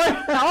the floor.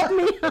 Help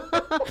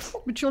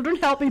me. Children,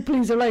 help me,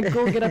 please. They're like,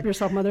 go get up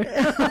yourself, mother.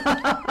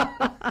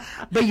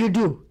 But you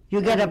do.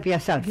 You get up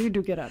yourself. You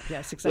do get up,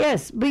 yes, exactly.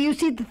 Yes, but you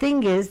see, the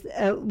thing is,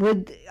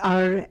 with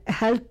our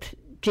health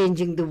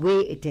changing the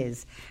way it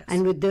is,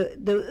 and with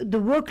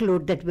the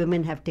workload that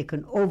women have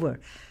taken over.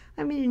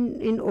 I mean,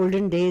 in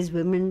olden days,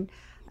 women,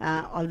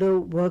 although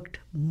worked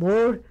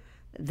more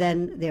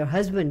than their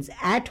husbands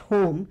at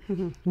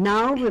home,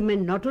 now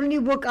women not only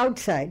work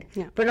outside,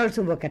 but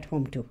also work at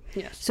home too.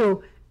 Yes.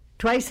 So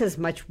twice as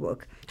much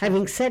work.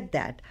 Having said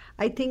that,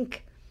 I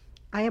think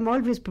I am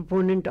always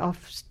proponent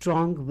of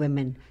strong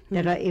women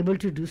that are able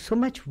to do so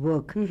much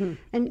work.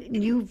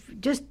 And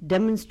you've just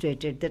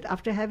demonstrated that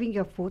after having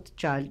your fourth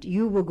child,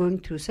 you were going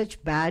through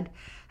such bad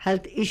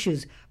health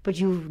issues, but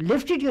you've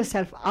lifted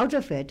yourself out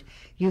of it.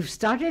 You've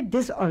started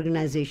this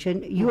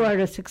organization. You are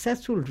a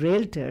successful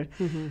realtor.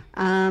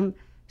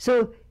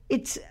 So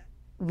it's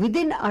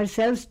within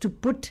ourselves to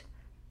put,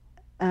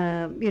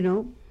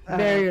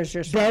 barriers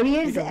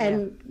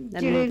and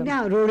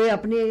now रोड़े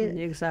अपने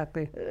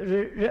exactly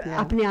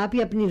अपने आप ही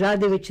अपनी राह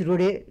दे विच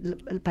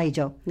रोड़े पाई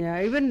जाओ.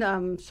 Yeah,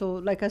 even so,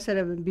 like I said,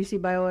 I'm in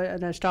BC Bio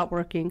and I stopped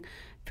working.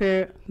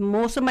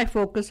 Most of my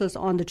focus was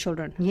on the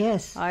children.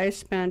 Yes, I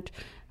spent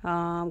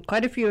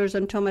quite a few years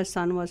until my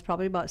son was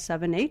probably about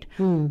 7, 8.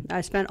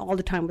 I spent all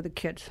the time with the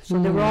kids. So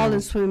they were all in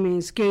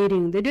swimming,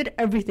 skating. They did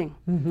everything.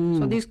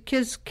 So these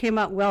kids came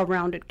out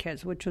well-rounded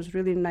kids, which was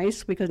really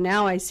nice because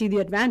now I see the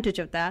advantage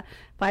of that.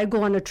 If I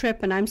go on a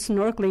trip and I'm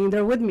snorkeling,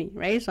 they're with me,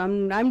 right? So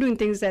I'm doing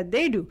things that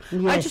they do.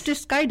 Yes. I just did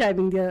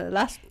skydiving the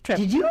last trip.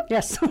 Did you?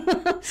 Yes.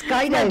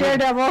 Skydiving.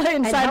 Daredevil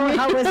inside me.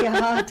 How was your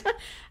heart?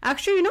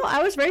 Actually,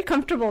 I was very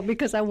comfortable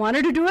because I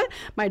wanted to do it.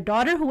 My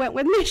daughter who went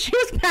with me, she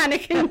was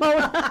panicking.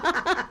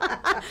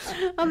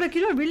 I'm like,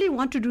 I really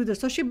want to do this.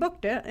 So she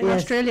booked it. In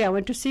Australia, I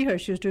went to see her.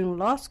 She was doing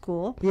law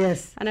school.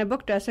 Yes. And I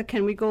booked it. I said,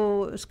 can we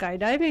go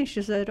skydiving?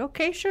 She said,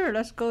 okay, sure,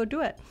 let's go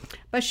do it.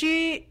 But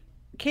she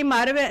came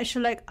out of it and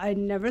she's like, I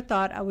never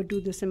thought I would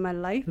do this in my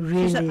life.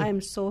 Really? She said,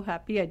 I'm so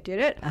happy I did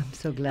it. I'm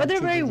so glad. But they're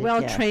very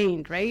well yeah.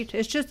 trained, right?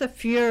 It's just the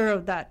fear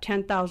of that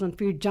 10,000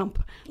 feet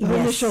jump. The Yes.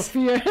 initial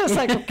fear. It's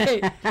like,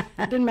 okay,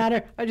 it didn't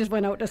matter. I just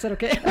went out. I said,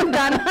 okay, I'm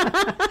done.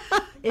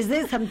 Is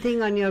there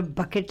something on your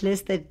bucket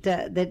list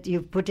that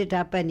you've put it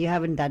up and you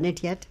haven't done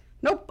it yet?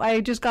 Nope,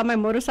 I just got my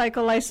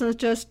motorcycle license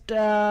just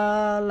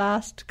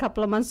last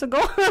couple of months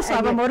ago. So I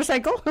have a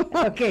motorcycle.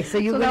 Okay, so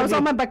you. So that was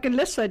on my bucket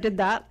list, so I did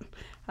that.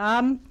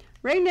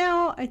 Right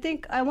now, I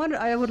think I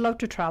would love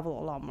to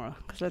travel a lot more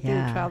because I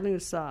think traveling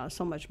is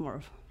so much more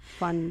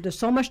fun. There's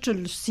so much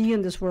to see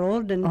in this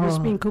world, and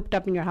just being cooped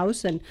up in your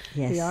house and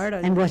the yard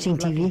and watching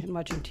TV. And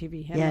watching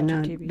TV.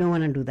 Don't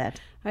want to do that.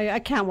 I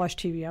can't watch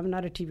TV. I'm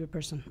not a TV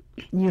person.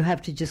 You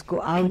have to just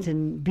go out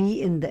and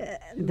be in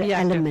the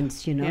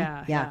elements,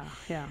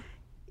 Yeah.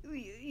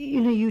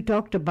 You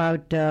talked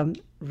about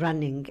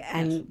running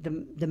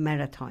and the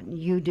marathon.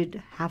 You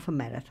did half a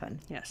marathon.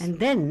 Yes. And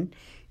then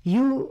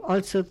you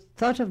also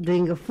thought of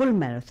doing a full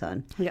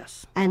marathon.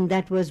 Yes. And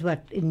that was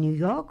what, in New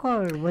York,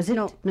 or was it?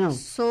 No.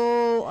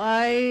 So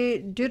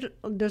I did,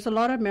 there's a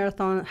lot of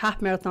half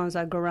marathons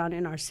that go around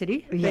in our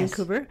city,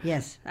 Vancouver.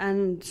 Yes.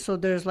 And so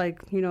there's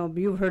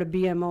you've heard of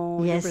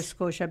BMO,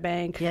 Scotia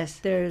Bank. Yes.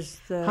 There's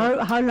the...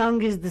 How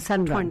long is the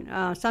Sun Run?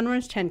 Sun Run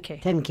is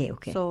 10K. 10K,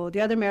 okay. So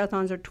the other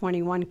marathons are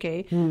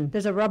 21K.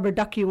 There's a Rubber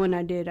Ducky one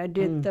I did. I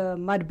did the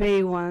Mud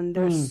Bay one.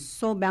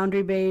 There's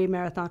Boundary Bay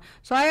Marathon.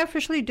 So I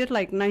officially did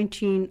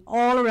 19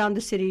 all around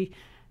the city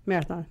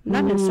marathon.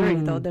 Not in Surrey,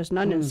 though. There's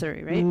none in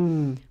Surrey, right?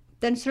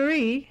 Then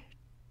Surrey,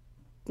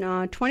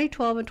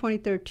 2012 and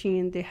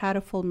 2013, they had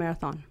a full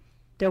marathon.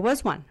 There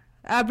was one.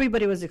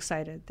 Everybody was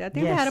excited. I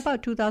think they had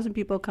about 2,000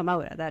 people come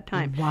out at that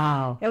time.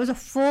 Wow. It was a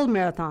full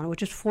marathon,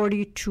 which is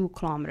 42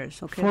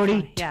 kilometers. Okay,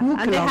 42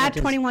 kilometers. And they had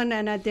 21,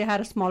 and they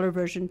had a smaller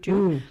version,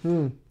 too.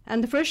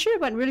 And the first year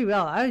went really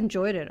well. I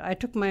enjoyed it. I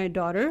took my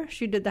daughter.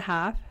 She did the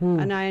half.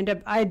 And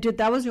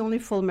that was the only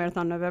full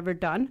marathon I've ever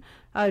done.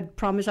 I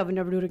promise I would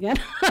never do it again.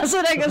 So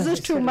I guess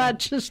it's too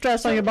much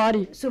stress on your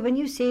body. So when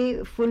you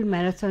say full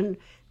marathon,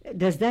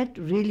 does that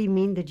really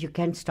mean that you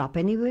can't stop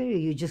anywhere, or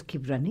you just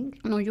keep running?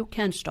 No, you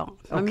can't stop.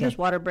 Okay. I mean, there's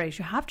water breaks.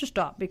 You have to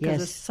stop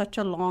because it's such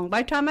a long...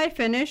 By the time I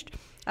finished,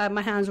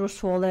 my hands were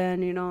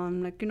swollen,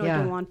 I'm like,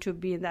 don't want to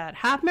be in that.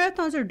 Half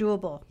marathons are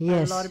doable.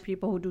 Yes. A lot of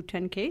people who do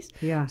 10Ks.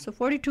 Yeah. So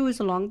 42 is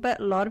long,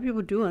 but a lot of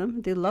people do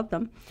them. They love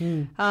them.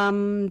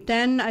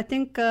 Then I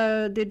think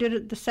they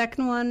did the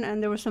second one,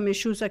 and there were some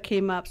issues that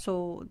came up,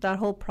 so that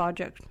whole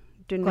project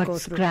didn't got go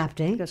through.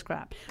 Scrapped, eh? It got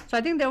scrapped. So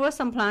I think there was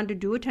some plan to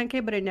do a 10K,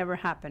 but it never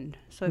happened.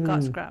 So it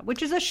got scrapped,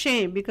 which is a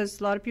shame because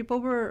a lot of people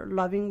were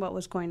loving what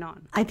was going on.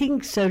 I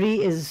think Surrey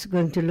is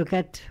going to look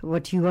at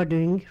what you are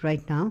doing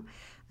right now,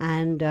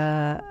 and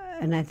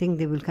I think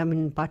they will come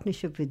in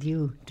partnership with you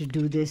to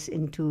do this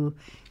into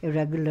a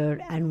regular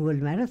annual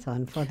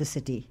marathon for the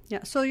city.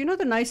 Yeah. So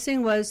the nice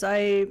thing was I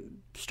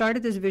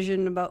started this vision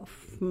about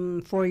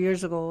 4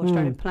 years ago.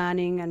 Started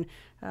planning, and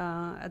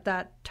at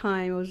that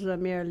time it was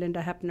Mayor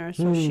Linda Hepner.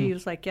 So she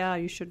was like, "Yeah,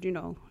 you should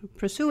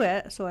pursue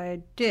it." So I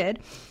did,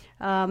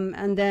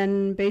 and then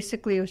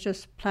basically it was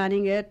just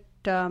planning it.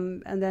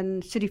 And then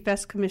City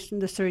Fest Commission,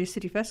 the Surrey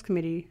City Fest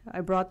Committee, I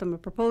brought them a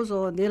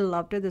proposal and they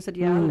loved it. They said,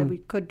 yeah, we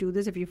could do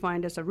this if you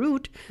find us a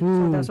route.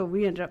 So that's what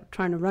we ended up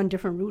trying to run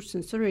different routes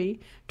in Surrey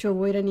to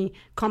avoid any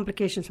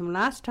complications from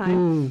last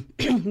time.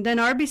 Then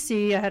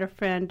RBC, I had a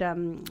friend,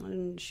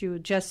 and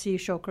Jessie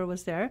Shoker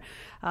was there.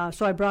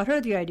 So I brought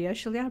her the idea.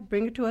 She'll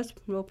bring it to us,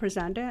 we'll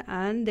present it.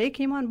 And they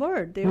came on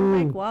board. They were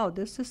like, wow,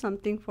 this is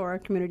something for our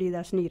community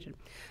that's needed.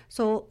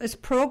 So it's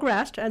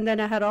progressed. And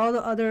then I had all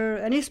the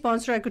any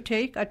sponsor I could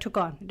take, I took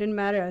on. It didn't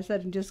matter. I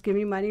said, just give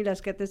me money. Let's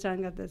get this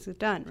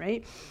done,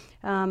 right?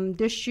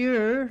 This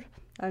year,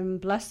 I'm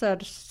blessed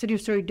that City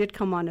of Surrey did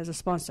come on as a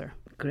sponsor.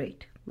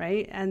 Great.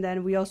 Right? And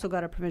then we also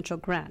got a provincial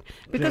grant.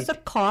 Because the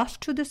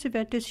cost to this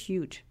event is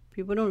huge.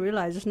 People don't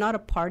realize it's not a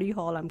party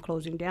hall I'm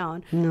closing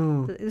down.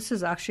 No. This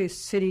is actually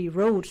city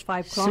roads,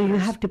 5 kilometers. So you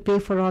have to pay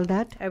for all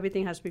that?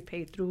 Everything has to be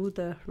paid through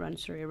the Run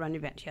Surrey Run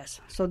event,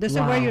 yes. So this is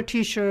where your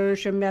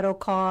T-shirts, your medal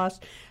costs,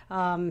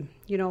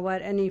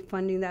 any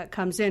funding that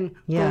comes in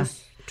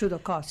goes to the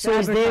cost. So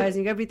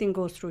advertising, everything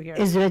goes through here.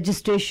 Is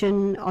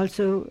registration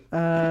also,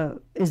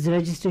 is the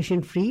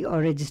registration free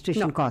or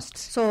registration costs?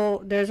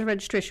 So there's a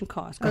registration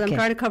cost because I'm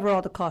trying to cover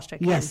all the cost I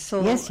can. Yes,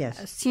 so yes.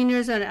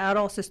 Seniors and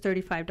adults is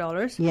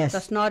 $35. Yes.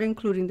 That's not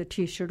including the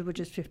T-shirt, which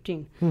is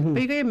 $15.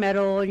 But you get a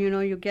medal,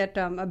 you get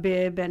a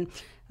bib, and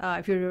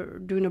if you're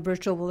doing a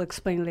virtual, we'll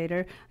explain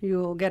later,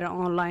 you'll get an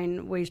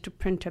online ways to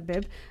print a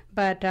bib.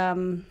 But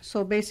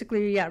so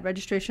basically,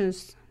 registration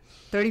is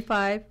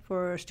 $35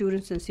 for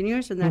students and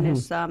seniors, and then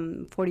it's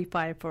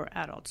 $45 for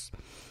adults.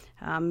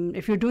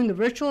 If you're doing the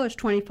virtual, it's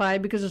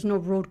 $25 because there's no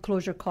road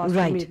closure cost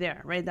for me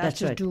there, right? That's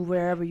just do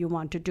wherever you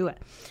want to do it.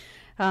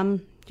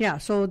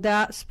 So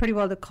that's pretty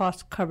well the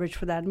cost coverage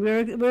for that.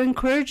 We're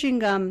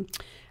encouraging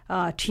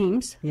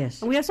teams.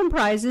 Yes. And we have some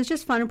prizes,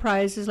 just fun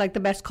prizes like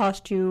the best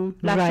costume.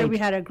 Last year we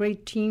had a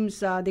great teams.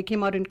 They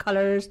came out in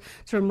colors,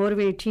 sort of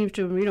motivated teams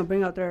to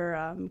bring out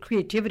their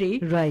creativity.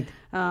 Right.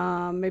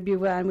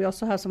 And we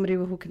also have somebody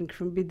who can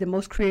be the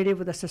most creative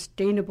with a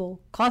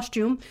sustainable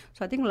costume.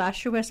 So I think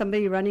last year we had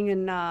somebody running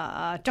in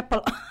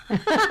chappal.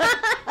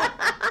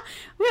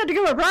 We had to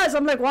give a prize.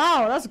 I'm like,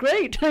 wow, that's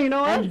great.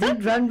 And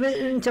did run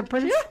in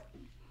chappals? Yeah.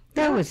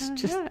 That was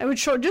just... I would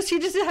he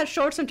just had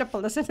shorts and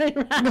chappal. That's it.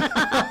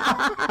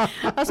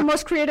 That's the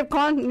most creative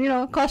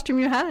costume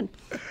you had.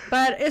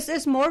 But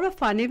it's more of a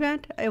fun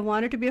event. I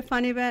want it to be a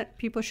fun event.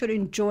 People should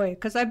enjoy it.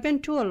 Because I've been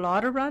to a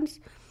lot of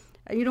runs.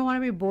 You don't want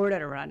to be bored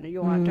at a run.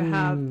 You want to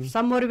have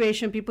some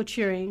motivation, people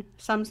cheering,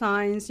 some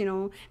signs,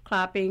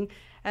 clapping.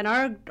 And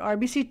our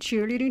RBC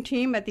cheerleading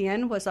team at the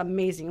end was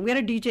amazing. We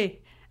had a DJ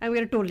and we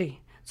had a Toli.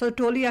 So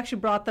Toli actually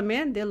brought them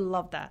in. They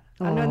loved that.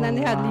 And then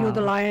they had Leo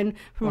the Lion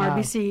from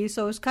RBC.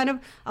 So it's kind of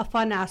a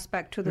fun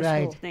aspect to this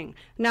whole thing.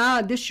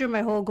 Now, this year,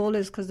 my whole goal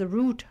is because the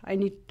route, I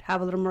need to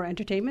have a little more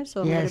entertainment. So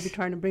I'm going to be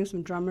trying to bring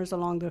some drummers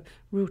along the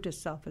route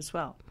itself as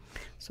well.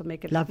 So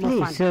make it more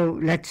fun. So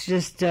let's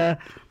just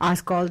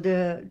ask all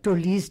the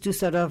Tolis to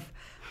sort of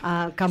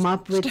come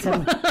up with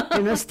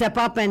step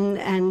up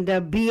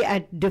and be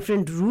at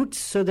different routes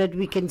so that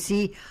we can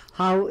see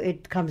how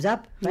it comes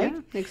up, right?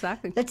 Yeah,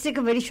 exactly. Let's take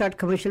a very short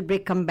commercial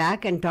break, come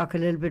back and talk a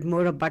little bit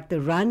more about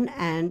the run.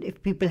 And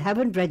if people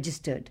haven't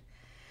registered,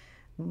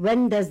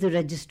 when does the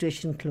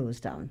registration close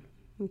down?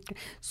 Okay.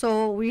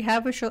 So we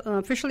have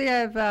officially,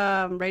 I've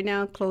right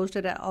now closed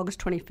it at August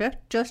 25th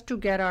just to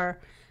get our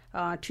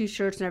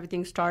T-shirts and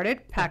everything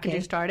started,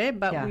 packaging started,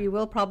 but we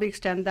will probably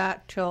extend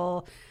that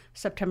till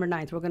September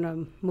 9th. We're going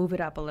to move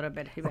it up a little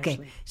bit eventually.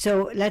 Okay,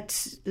 so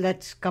let's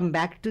come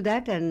back to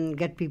that and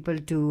get people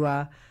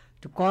to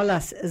call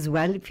us as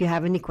well if you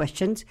have any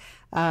questions.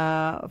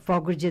 For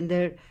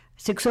Gurjinder,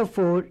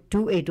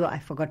 604-280. I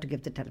forgot to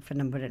give the telephone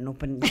number and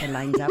open the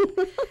lines up.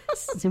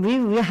 So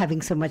we're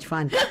having so much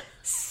fun.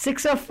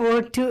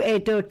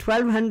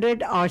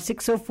 604-280-1200 or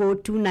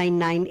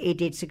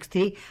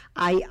 604-299-8863.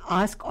 I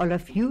ask all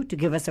of you to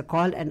give us a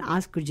call and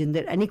ask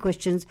Gurjinder any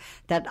questions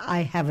that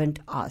I haven't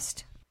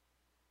asked.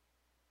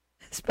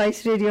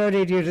 Spice radio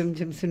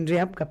रमझम सुन रहे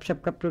हैं आप गप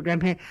शप का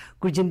programme है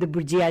गुरजिंदर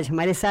बुर्जी आज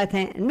हमारे साथ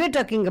हैं and we're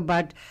talking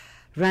about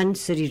Run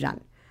Surrey Run.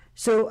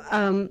 So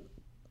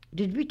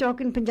did we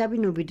talk in Punjabi?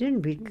 No, we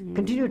didn't. We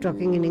continue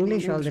talking in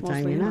English all the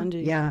time,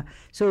 yeah.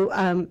 So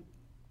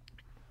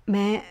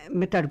मैं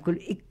ਤੁਹਾਡੇ ਕੋਲ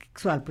ਇੱਕ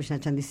ਸਵਾਲ ਪੁੱਛਣਾ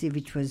ਚਾਹੁੰਦੀ ਸੀ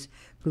which was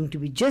going to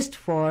be just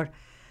for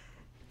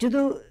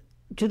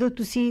ਜਦੋਂ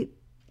ਤੁਸੀਂ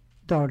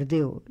ਦੌੜਦੇ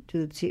ਹੋ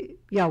ਜਦੋਂ ਤੁਸੀਂ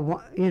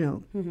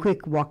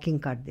quick walking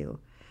ਕਰਦੇ ਹੋ,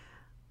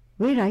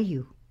 where are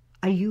you?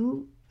 Are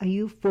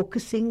you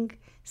focusing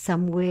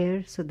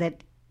somewhere so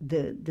that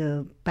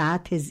the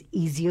path is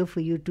easier for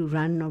you to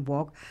run or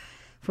walk?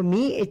 For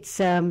me, it's,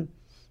 I've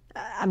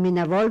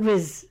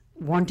always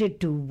wanted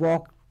to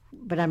walk,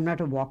 but I'm not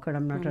a walker,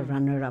 I'm not a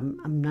runner,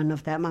 I'm none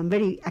of that. I'm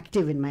very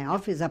active in my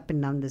office, up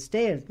and down the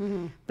stairs,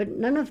 but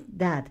none of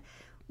that.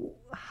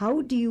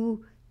 How do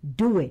you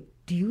do it?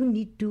 Do you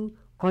need to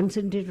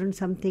concentrate on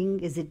something?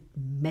 Is it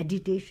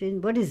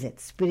meditation? What is it?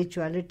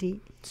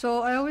 Spirituality?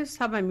 So I always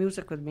have my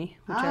music with me,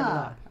 which I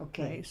love.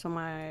 Okay. Right? So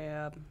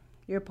my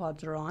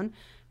earpods are on.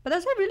 But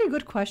that's a really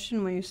good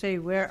question when you say,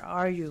 where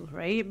are you,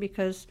 right?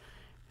 Because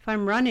if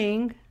I'm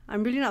running,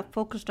 I'm really not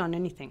focused on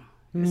anything.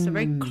 It's a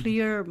very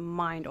clear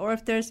mind. Or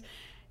if there's,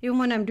 even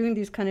when I'm doing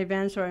these kind of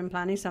events or I'm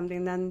planning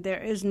something, then there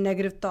is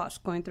negative thoughts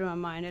going through my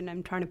mind and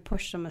I'm trying to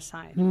push them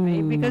aside,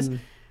 right? Because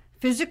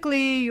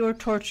physically you're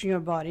torturing your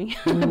body,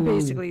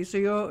 basically. So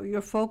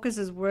your focus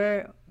is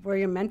where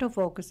your mental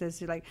focus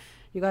is. You're like,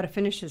 you got to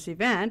finish this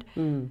event,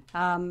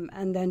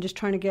 and then just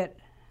trying to get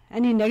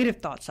any negative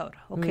thoughts out.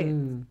 Okay,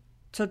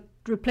 so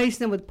replace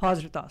them with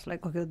positive thoughts.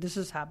 Like, okay, this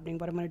is happening,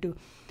 what I'm going to do.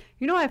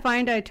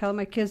 I tell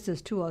my kids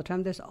this too all the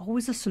time. There's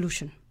always a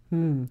solution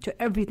to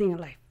everything in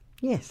life.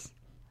 Yes.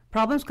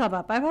 Problems come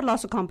up. I've had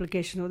lots of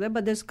complications with it,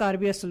 but there's got to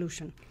be a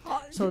solution.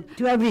 So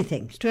to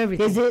everything. To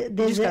everything.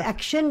 There's an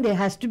action, there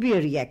has to be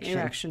a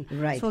reaction.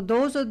 Right. So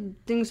those are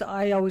things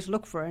I always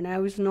look for, and I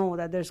always know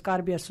that there's got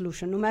to be a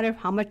solution. No matter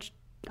how much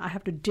I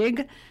have to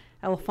dig,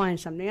 I will find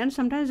something. And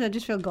sometimes I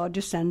just feel God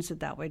just sends it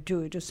that way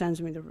too. It just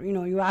sends me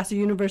you ask the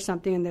universe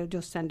something and they'll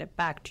just send it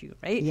back to you,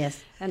 right?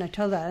 Yes. And I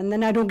tell that, and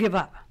then I don't give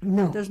up.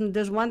 No.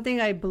 There's one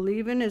thing I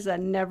believe in is I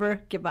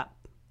never give up.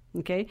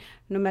 Okay?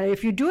 No matter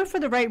if you do it for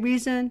the right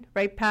reason,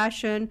 right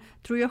passion,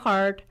 through your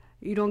heart,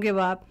 you don't give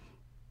up,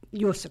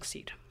 you'll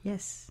succeed.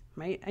 Yes.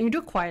 Right? And you do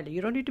it quietly.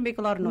 You don't need to make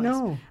a lot of noise.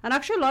 No. And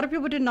actually, a lot of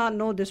people did not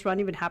know this run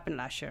even happened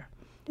last year.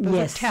 It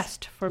was a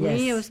test. For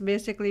me, it was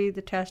basically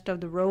the test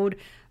of the road.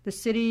 The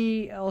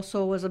city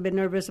also was a bit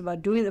nervous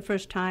about doing it the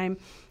first time.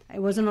 It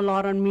wasn't a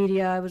lot on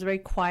media. It was very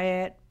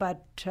quiet.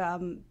 But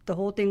the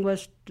whole thing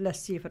was, let's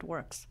see if it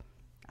works.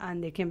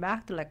 And they came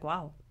back. They're like,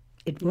 wow.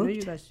 It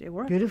worked. It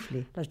worked.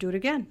 Beautifully. Let's do it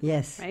again.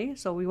 Yes. Right?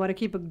 So we want to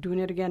keep doing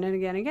it again and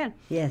again and again.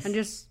 Yes. And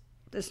just,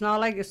 it's not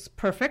like it's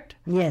perfect.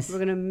 Yes.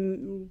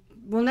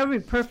 We'll never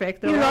be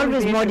perfect. You'll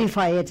always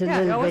modify it a little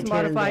bit. You always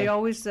modify. You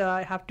always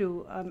have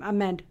to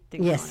amend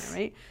things on it,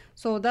 right?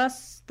 So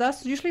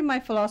that's usually my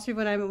philosophy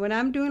when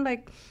I'm doing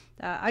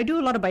I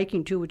do a lot of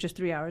biking too, which is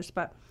 3 hours,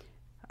 but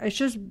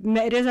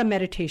it is a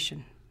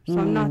meditation. So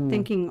I'm not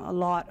thinking a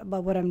lot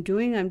about what I'm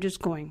doing. I'm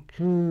just going.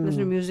 Listen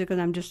to music,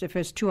 and if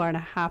it's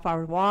 2.5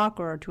 hour walk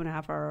or a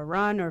 2.5 hour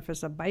run, or if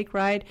it's a bike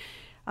ride,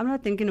 I'm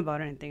not thinking about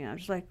anything. I'm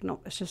just like,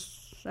 no, it's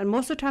just. And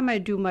most of the time I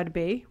do Mud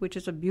Bay, which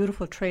is a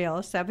beautiful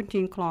trail,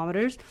 17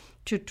 kilometers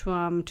to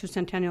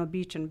Centennial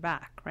Beach and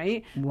back,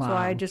 right? Wow. So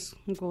I just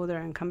go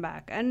there and come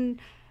back. And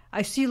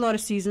I see a lot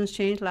of seasons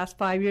change. Last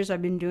 5 years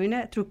I've been doing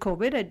it. Through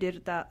COVID, I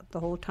did that the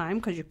whole time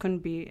because you couldn't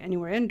be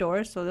anywhere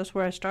indoors. So that's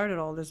where I started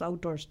all this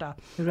outdoor stuff.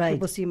 Right.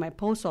 People see my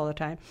posts all the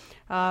time.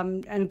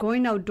 And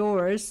going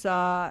outdoors,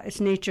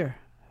 it's nature.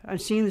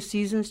 And seeing the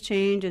seasons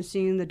change and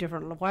seeing the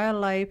different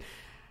wildlife.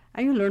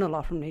 And you learn a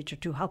lot from nature,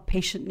 too, how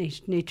patient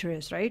nature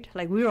is, right?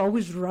 Like, we're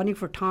always running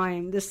for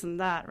time, this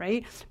and that,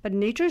 right? But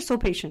nature is so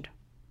patient,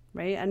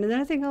 right? And then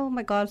I think, oh,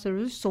 my God,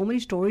 there's so many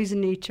stories in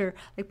nature.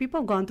 Like,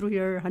 people have gone through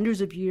here hundreds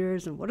of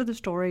years, and what are the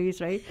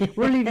stories, right?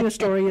 We're leaving a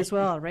story as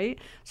well, right?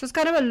 So it's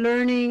kind of a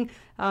learning,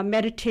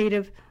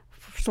 meditative,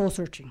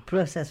 soul-searching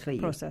process for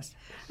you.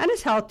 And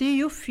it's healthy.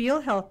 You feel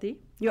healthy.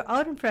 You're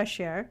out in fresh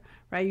air,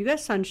 right? You get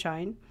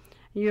sunshine.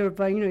 You're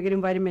getting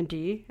vitamin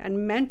D,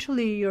 and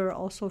mentally you're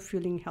also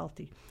feeling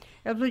healthy.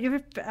 If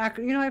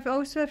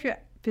you're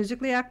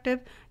physically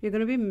active, you're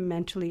going to be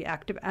mentally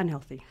active and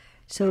healthy.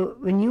 So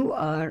when you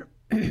are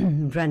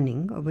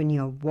running or when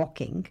you're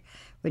walking,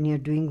 when you're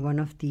doing one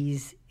of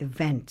these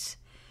events,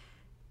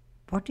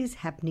 what is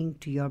happening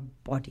to your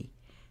body?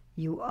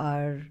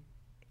 You're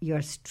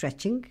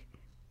stretching,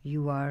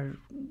 you are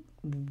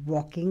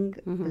walking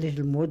a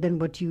little more than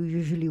what you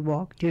usually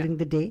walk during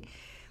the day.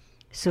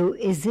 So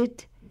is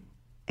it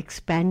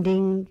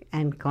expanding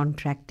and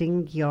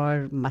contracting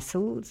your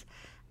muscles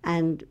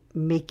and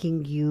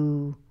making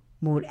you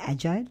more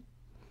agile?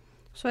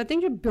 So I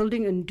think you're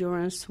building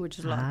endurance, which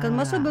is a lot. Because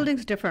muscle building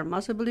is different.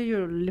 Muscle building,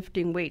 you're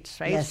lifting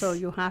weights, right? Yes. So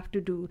you have to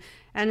do,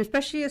 and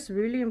especially it's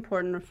really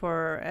important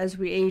for as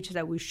we age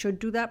that we should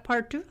do that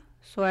part too.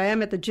 So I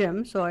am at the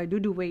gym, so I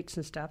do weights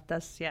and stuff.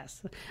 That's,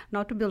 yes,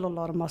 not to build a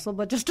lot of muscle,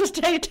 but just to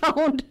stay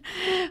toned.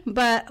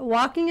 But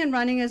walking and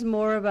running is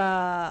more of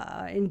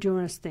a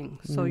endurance thing.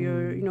 So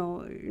you're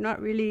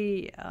not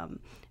really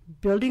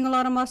building a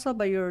lot of muscle,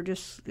 but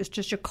it's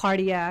just your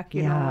cardiac,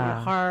 your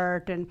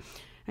heart and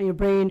your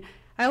brain.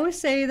 I always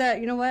say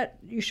that,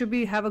 you should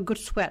have a good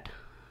sweat.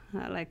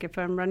 Like if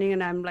I'm running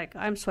and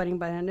I'm sweating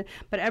by the end,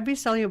 but every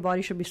cell in your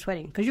body should be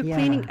sweating because you're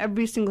cleaning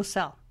every single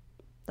cell.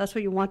 That's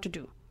what you want to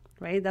do.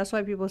 Right? That's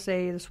why people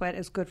say the sweat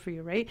is good for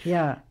you, right?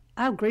 Yeah.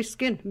 I have great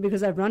skin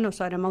because I've run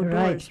outside. I'm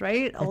outdoors,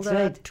 right? All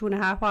the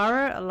 2.5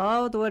 hour, I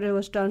loved what it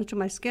was done to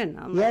my skin.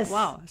 I'm like,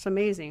 wow, it's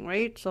amazing,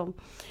 right? So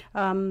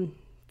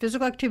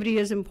physical activity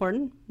is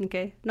important,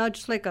 okay? Not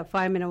just like a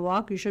 5-minute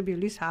walk. You should be at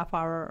least half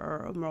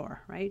hour or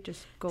more, right?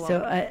 Just go out. So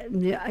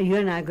you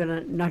and I are going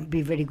to not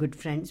be very good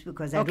friends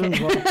because I don't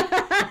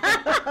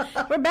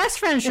walk. We're best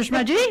friends,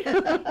 Shushma ji.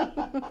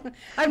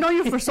 I've known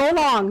you for so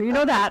long. You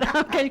know that.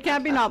 Okay, you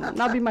can't be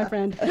not be my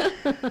friend.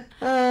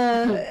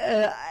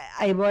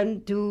 I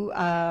want to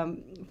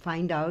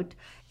find out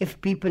if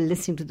people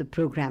listening to the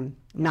program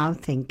now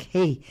think,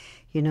 hey,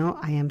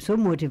 I am so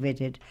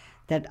motivated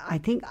that I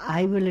think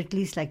I will at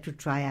least like to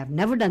try. I've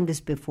never done this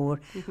before.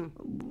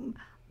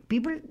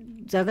 People,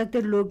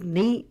 ज़्यादातर लोग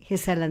नहीं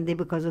हिस्सा लेंदे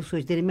because वो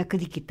सोचते हैं मैं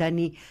कभी किया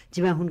नहीं,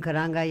 जब मैं हुन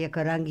करांगा या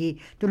करांगी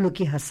तो लोग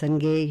की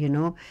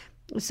हंसेंगे,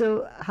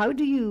 So how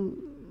do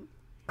you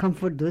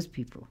comfort those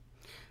people?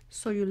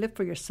 So you live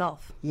for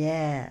yourself.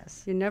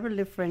 Yes. You never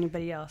live for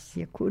anybody else.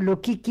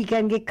 लोग की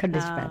कहेंगे खड्डे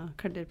पे.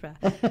 खड्डे पे.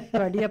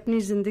 तुम्हारी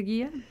अपनी जिंदगी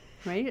है,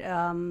 right?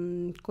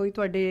 कोई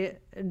तुम्हारे,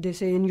 they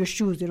say in your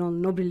shoes,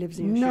 nobody lives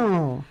in your shoes.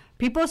 No.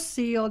 People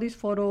see all these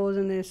photos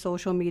and the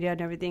social media and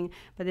everything,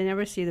 but they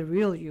never see the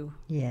real you.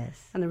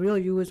 Yes. And the real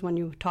you is when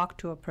you talk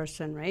to a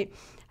person, right?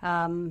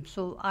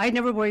 So I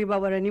never worry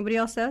about what anybody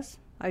else says.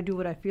 I do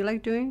what I feel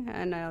like doing,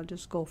 and I'll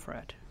just go for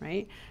it,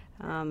 right?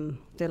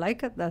 If they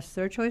like it, that's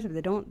their choice. If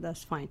they don't,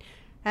 that's fine.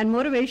 And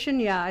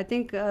motivation, I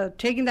think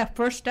taking that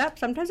first step,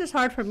 sometimes it's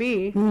hard for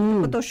me to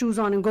put those shoes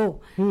on and go.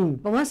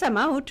 But once I'm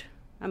out,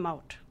 I'm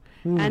out.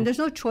 And there's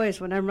no choice.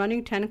 When I'm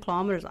running 10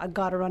 kilometers, I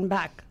got to run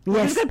back.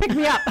 Nobody's going to pick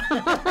me up.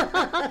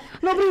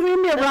 Nobody's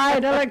giving me a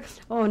ride. I'm like,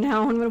 oh,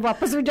 now I'm going to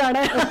wapas bhi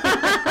jana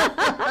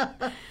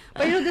hai.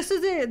 But,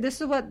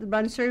 this is what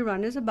Run Surrey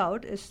Run is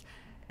about. Is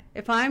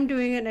if I'm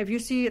doing it, and if you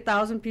see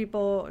 1,000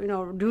 people,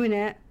 doing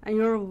it, and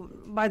you're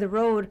by the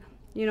road,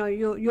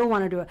 you'll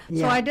want to do it.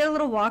 Yeah. So I did a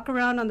little walk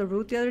around on the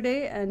route the other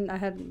day, and I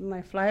had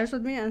my flyers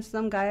with me, and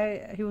some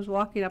guy, he was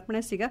walking up and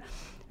siga,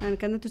 and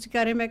कहता तुसी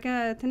कह रहे, मैं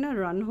क्या इतने ना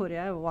run हो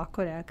रहा है, walk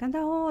हो रहा है, कहता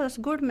oh that's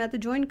good, मैं तो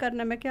join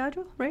करना, मैं क्या आ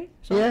जाऊँ, right?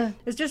 So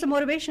it's just a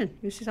motivation.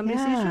 You see somebody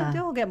sees you,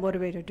 they'll get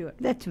motivated to do it.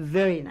 That's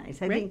very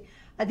nice.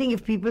 I think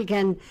if people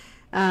can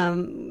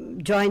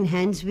join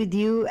hands with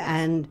you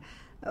and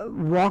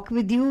walk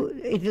with you,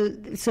 it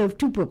will serve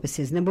two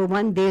purposes. Number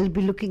one, they'll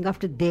be looking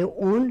after their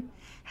own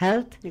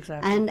health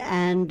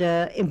and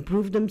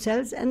improve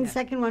themselves, and the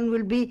second one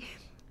will be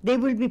they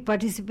will be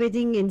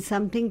participating in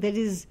something that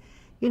is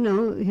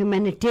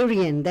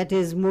humanitarian, that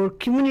is more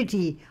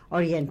community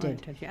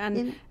oriented.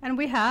 And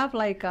we have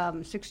like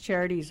 6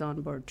 charities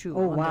on board too.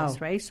 Oh, wow.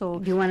 This, right? So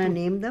do you want to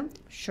name them?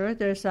 Sure.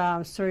 There's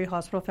Surrey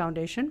Hospital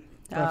Foundation,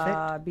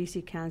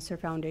 BC Cancer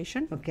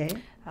Foundation. Okay.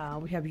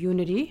 We have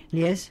Unity.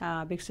 Yes.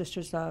 Big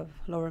Sisters of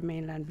Lower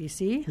Mainland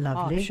BC.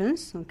 Lovely.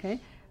 Options. Okay.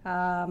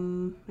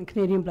 And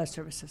Canadian Blood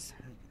Services.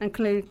 And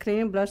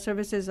Canadian Blood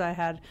Services I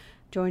had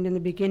joined in the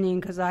beginning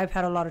because I've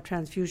had a lot of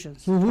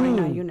transfusions,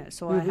 29 units.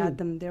 So I had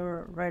them, they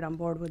were right on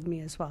board with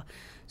me as well.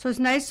 So it's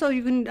nice, so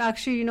you can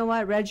actually,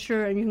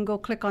 register and you can go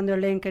click on their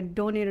link and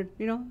donate, a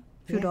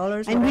few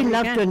dollars. And we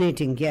love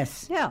donating,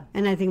 yes. Yeah.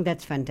 And I think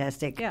that's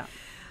fantastic. Yeah.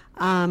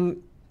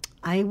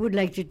 I would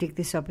like to take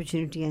this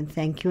opportunity and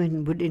thank you,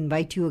 and would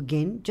invite you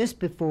again just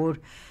before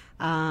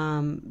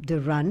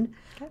the run.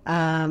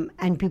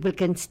 And people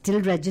can still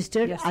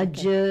register. Yes,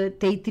 आज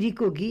 23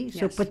 तारीख होगी,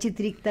 so 25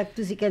 तारीख तक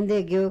तुसी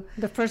कहंदे हो.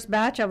 The first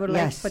batch I would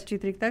like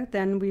 25 तारीख तक,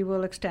 then we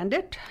will extend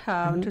it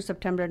to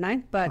September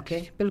 9th. But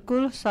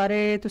बिल्कुल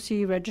सारे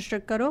तुसी register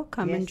करो,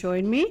 come and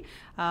join me,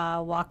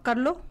 walk कर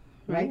लो,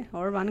 right,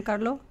 or run कर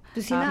लो.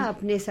 तुसी ना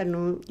अपने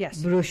सानू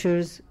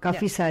brochures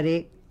काफी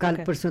सारे कल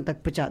परसों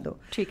तक पहुंचा दो.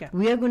 ठीक है.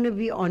 We are going to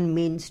be on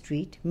Main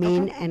Street,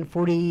 Main and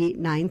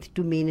 49th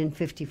to Main and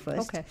 51st.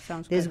 Okay,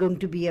 sounds There's good. going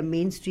to be a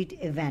Main Street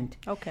event.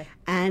 Okay.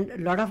 And a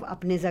lot of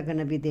apnes are going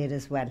to be there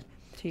as well.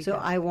 So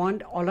I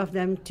want all of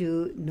them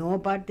to know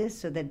about this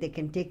so that they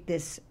can take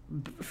this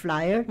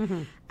flyer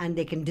and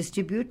they can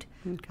distribute.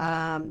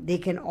 They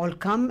can all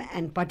come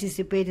and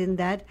participate in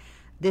that.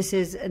 This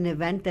is an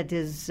event that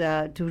is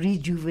to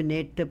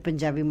rejuvenate the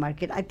Punjabi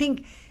market. I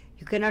think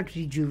you cannot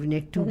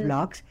rejuvenate 2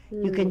 blocks.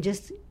 You can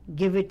just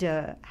give it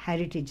a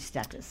heritage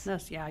status.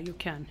 Yes, you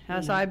can.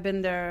 So I've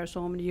been there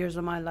so many years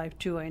of my life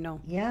too, I know.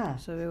 Yeah.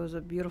 So it was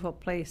a beautiful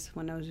place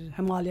when I was in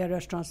Himalaya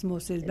restaurant,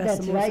 samosas,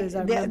 best That's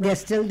samosas. right. They're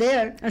still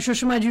there. And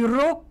Shushma ji,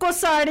 Rocco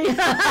Sari.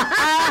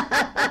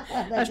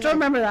 I still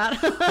remember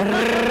that.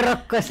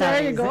 Rocco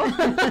Sari. There you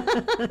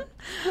go.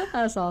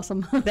 That's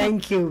awesome.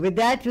 Thank you. With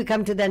that, we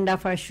come to the end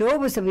of our show.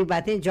 वो सभी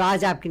बातें जो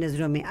आज आपकी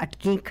नजरों में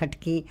अटकी,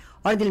 खटकी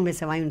और दिल में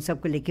समाई, उन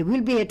सबको लेके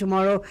we'll be here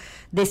tomorrow.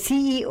 The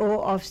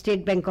CEO of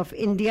State Bank of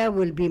India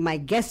will be my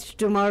guest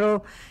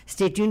tomorrow.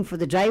 Stay tuned for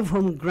the Drive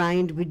Home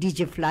Grind with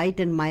DJ Flight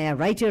and Maya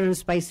Writer on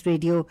Spice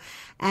Radio,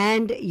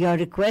 and your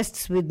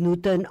requests with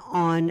Nutan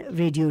on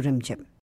Radio Rimjim.